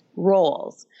different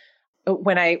roles.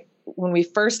 When we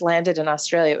first landed in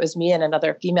Australia, it was me and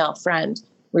another female friend.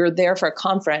 We were there for a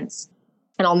conference,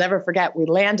 and I'll never forget, we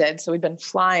landed. So we'd been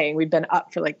flying. We'd been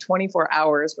up for like 24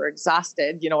 hours. We're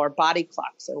exhausted. You know, our body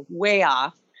clocks are way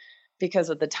off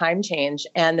because of the time change.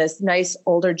 And this nice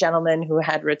older gentleman who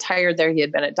had retired there, he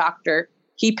had been a doctor.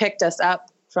 He picked us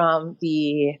up from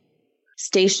the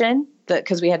station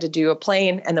because we had to do a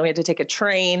plane and then we had to take a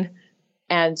train,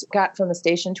 and got from the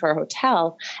station to our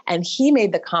hotel. And he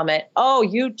made the comment, oh,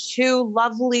 you two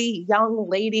lovely young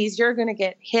ladies, you're going to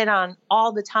get hit on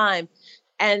all the time.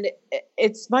 And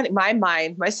it's funny, my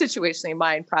situationally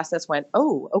mind process went,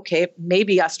 oh, okay,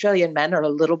 maybe Australian men are a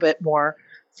little bit more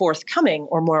forthcoming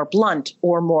or more blunt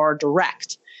or more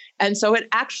direct. And so it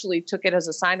actually took it as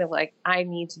a sign of like, I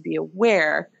need to be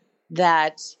aware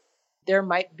that there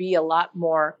might be a lot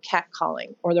more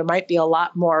catcalling, or there might be a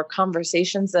lot more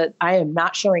conversations that I am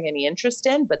not showing any interest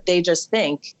in, but they just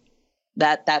think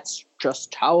that that's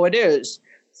just how it is.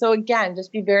 So again,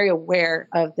 just be very aware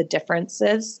of the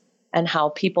differences and how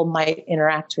people might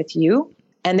interact with you.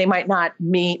 And they might not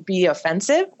be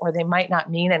offensive, or they might not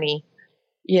mean any,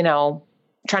 you know,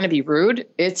 trying to be rude.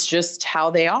 It's just how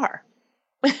they are.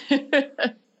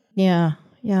 Yeah.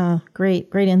 Great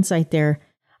insight there.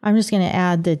 I'm just going to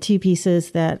add the two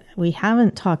pieces that we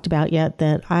haven't talked about yet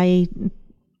that I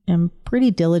am pretty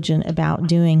diligent about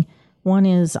doing. One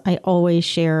is I always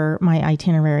share my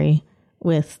itinerary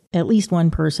with at least one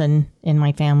person in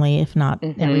my family, if not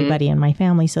everybody in my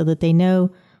family, so that they know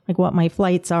like what my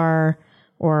flights are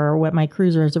or what my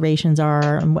cruise reservations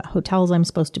are and what hotels I'm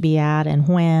supposed to be at and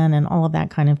when and all of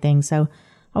that kind of thing. So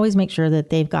always make sure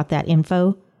that they've got that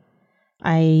info.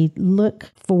 I look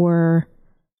for...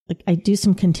 I do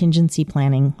some contingency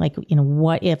planning, like, you know,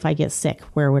 what if I get sick?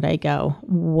 Where would I go?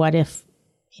 What if,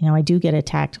 you know, I do get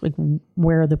attacked? Like,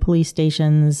 where are the police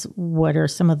stations? What are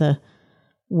some of the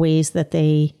ways that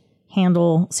they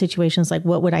handle situations? Like,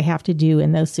 what would I have to do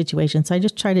in those situations? So I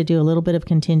just try to do a little bit of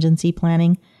contingency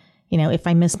planning. You know, if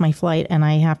I miss my flight and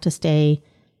I have to stay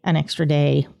an extra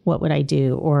day, what would I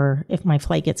do? Or if my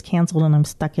flight gets canceled and I'm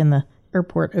stuck in the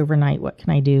airport overnight, what can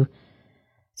I do?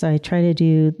 So I try to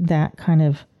do that kind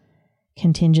of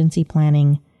contingency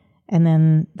planning. And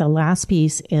then the last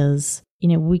piece is, you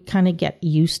know, we kind of get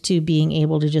used to being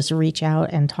able to just reach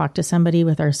out and talk to somebody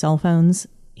with our cell phones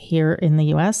here in the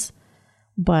US.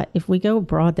 But if we go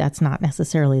abroad, that's not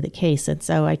necessarily the case. And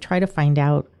so I try to find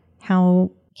out,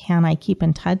 how can I keep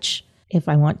in touch if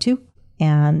I want to?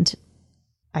 And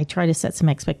I try to set some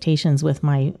expectations with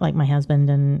my husband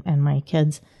and my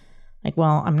kids. Like,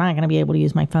 well, I'm not going to be able to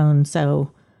use my phone.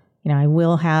 So, you know, I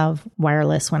will have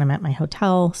wireless when I'm at my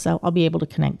hotel, so I'll be able to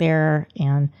connect there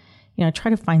and, you know,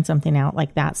 try to find something out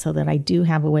like that so that I do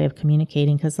have a way of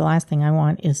communicating, because the last thing I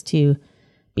want is to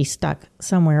be stuck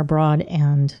somewhere abroad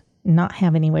and not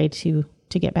have any way to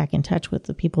get back in touch with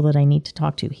the people that I need to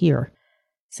talk to here.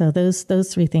 So those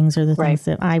three things are the things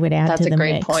that I would add to the mix. That's a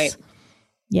great point.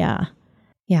 Yeah.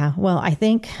 Yeah. Well, I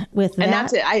think with that. And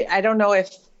that's it. I don't know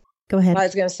if. Go ahead. I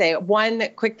was going to say one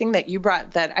quick thing that you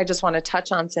brought that I just want to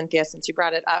touch on, Cynthia, since you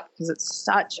brought it up, because it's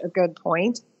such a good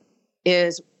point,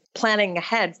 is planning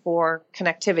ahead for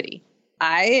connectivity.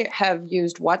 I have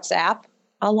used WhatsApp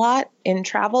a lot in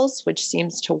travels, which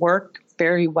seems to work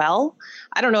very well.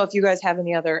 I don't know if you guys have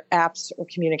any other apps or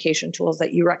communication tools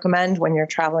that you recommend when you're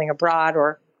traveling abroad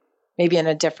or maybe in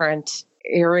a different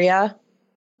area.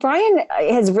 Brian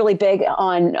is really big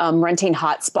on renting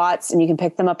hotspots, and you can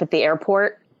pick them up at the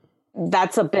airport.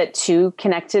 That's a bit too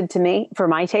connected to me for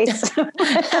my taste. You're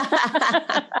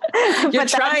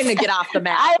trying to get off the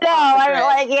map. I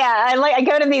know. I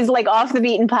go to these like off the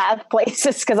beaten path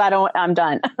places because I'm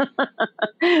done.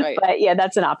 Right. But yeah,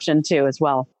 that's an option too as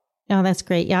well. Oh, that's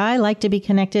great. Yeah, I like to be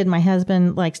connected. My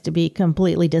husband likes to be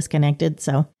completely disconnected.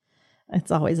 So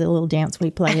it's always a little dance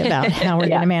we play about how we're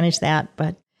going to manage that.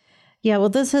 But yeah, well,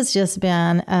 this has just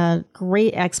been a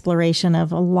great exploration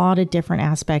of a lot of different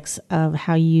aspects of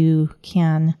how you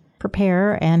can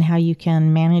prepare and how you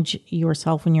can manage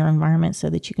yourself in your environment so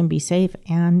that you can be safe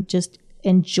and just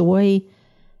enjoy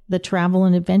the travel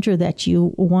and adventure that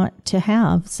you want to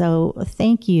have. So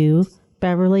thank you,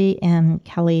 Beverly and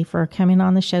Kelly, for coming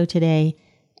on the show today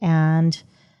and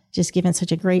just given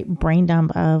such a great brain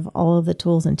dump of all of the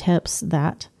tools and tips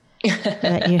that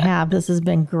you have. This has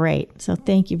been great. So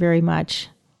thank you very much.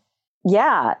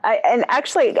 Yeah. And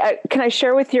actually, can I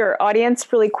share with your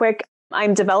audience really quick?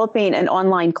 I'm developing an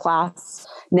online class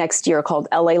next year called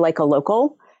LA Like a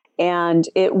Local, and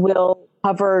it will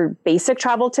cover basic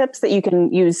travel tips that you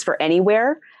can use for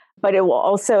anywhere, but it will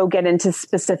also get into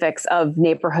specifics of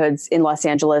neighborhoods in Los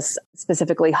Angeles,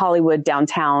 specifically Hollywood,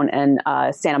 downtown, and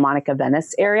Santa Monica,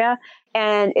 Venice area.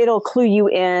 And it'll clue you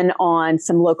in on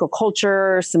some local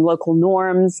culture, some local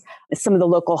norms, some of the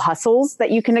local hustles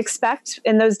that you can expect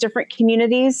in those different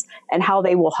communities and how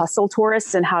they will hustle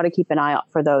tourists and how to keep an eye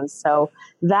out for those. So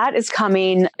that is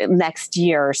coming next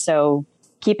year. So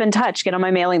keep in touch, get on my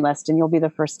mailing list, and you'll be the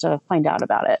first to find out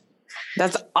about it.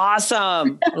 That's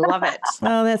awesome. I love it.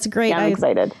 Oh, that's great. Yeah, I'm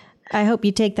excited. I hope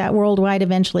you take that worldwide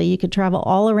eventually. You could travel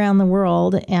all around the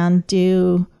world and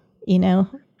do,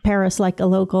 Paris like a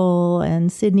local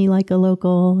and Sydney like a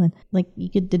local, and like you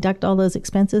could deduct all those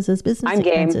expenses as business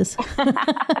expenses.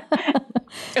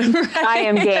 I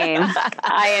am game.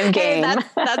 Hey,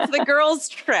 that's the girls'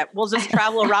 trip. We'll just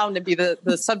travel around and be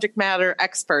the subject matter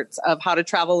experts of how to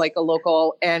travel like a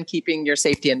local and keeping your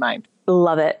safety in mind.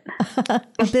 Love it.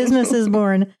 A business is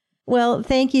born. Well,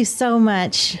 thank you so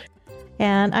much.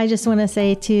 And I just want to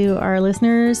say to our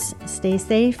listeners, stay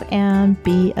safe and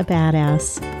be a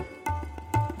badass.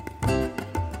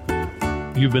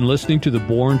 You've been listening to the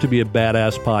Born to be a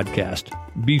Badass podcast.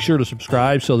 Be sure to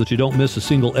subscribe so that you don't miss a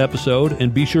single episode,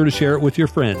 and be sure to share it with your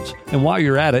friends. And while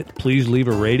you're at it, please leave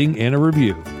a rating and a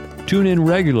review. Tune in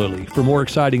regularly for more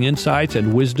exciting insights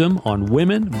and wisdom on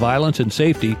women, violence, and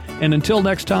safety. And until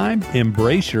next time,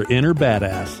 embrace your inner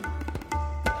badass.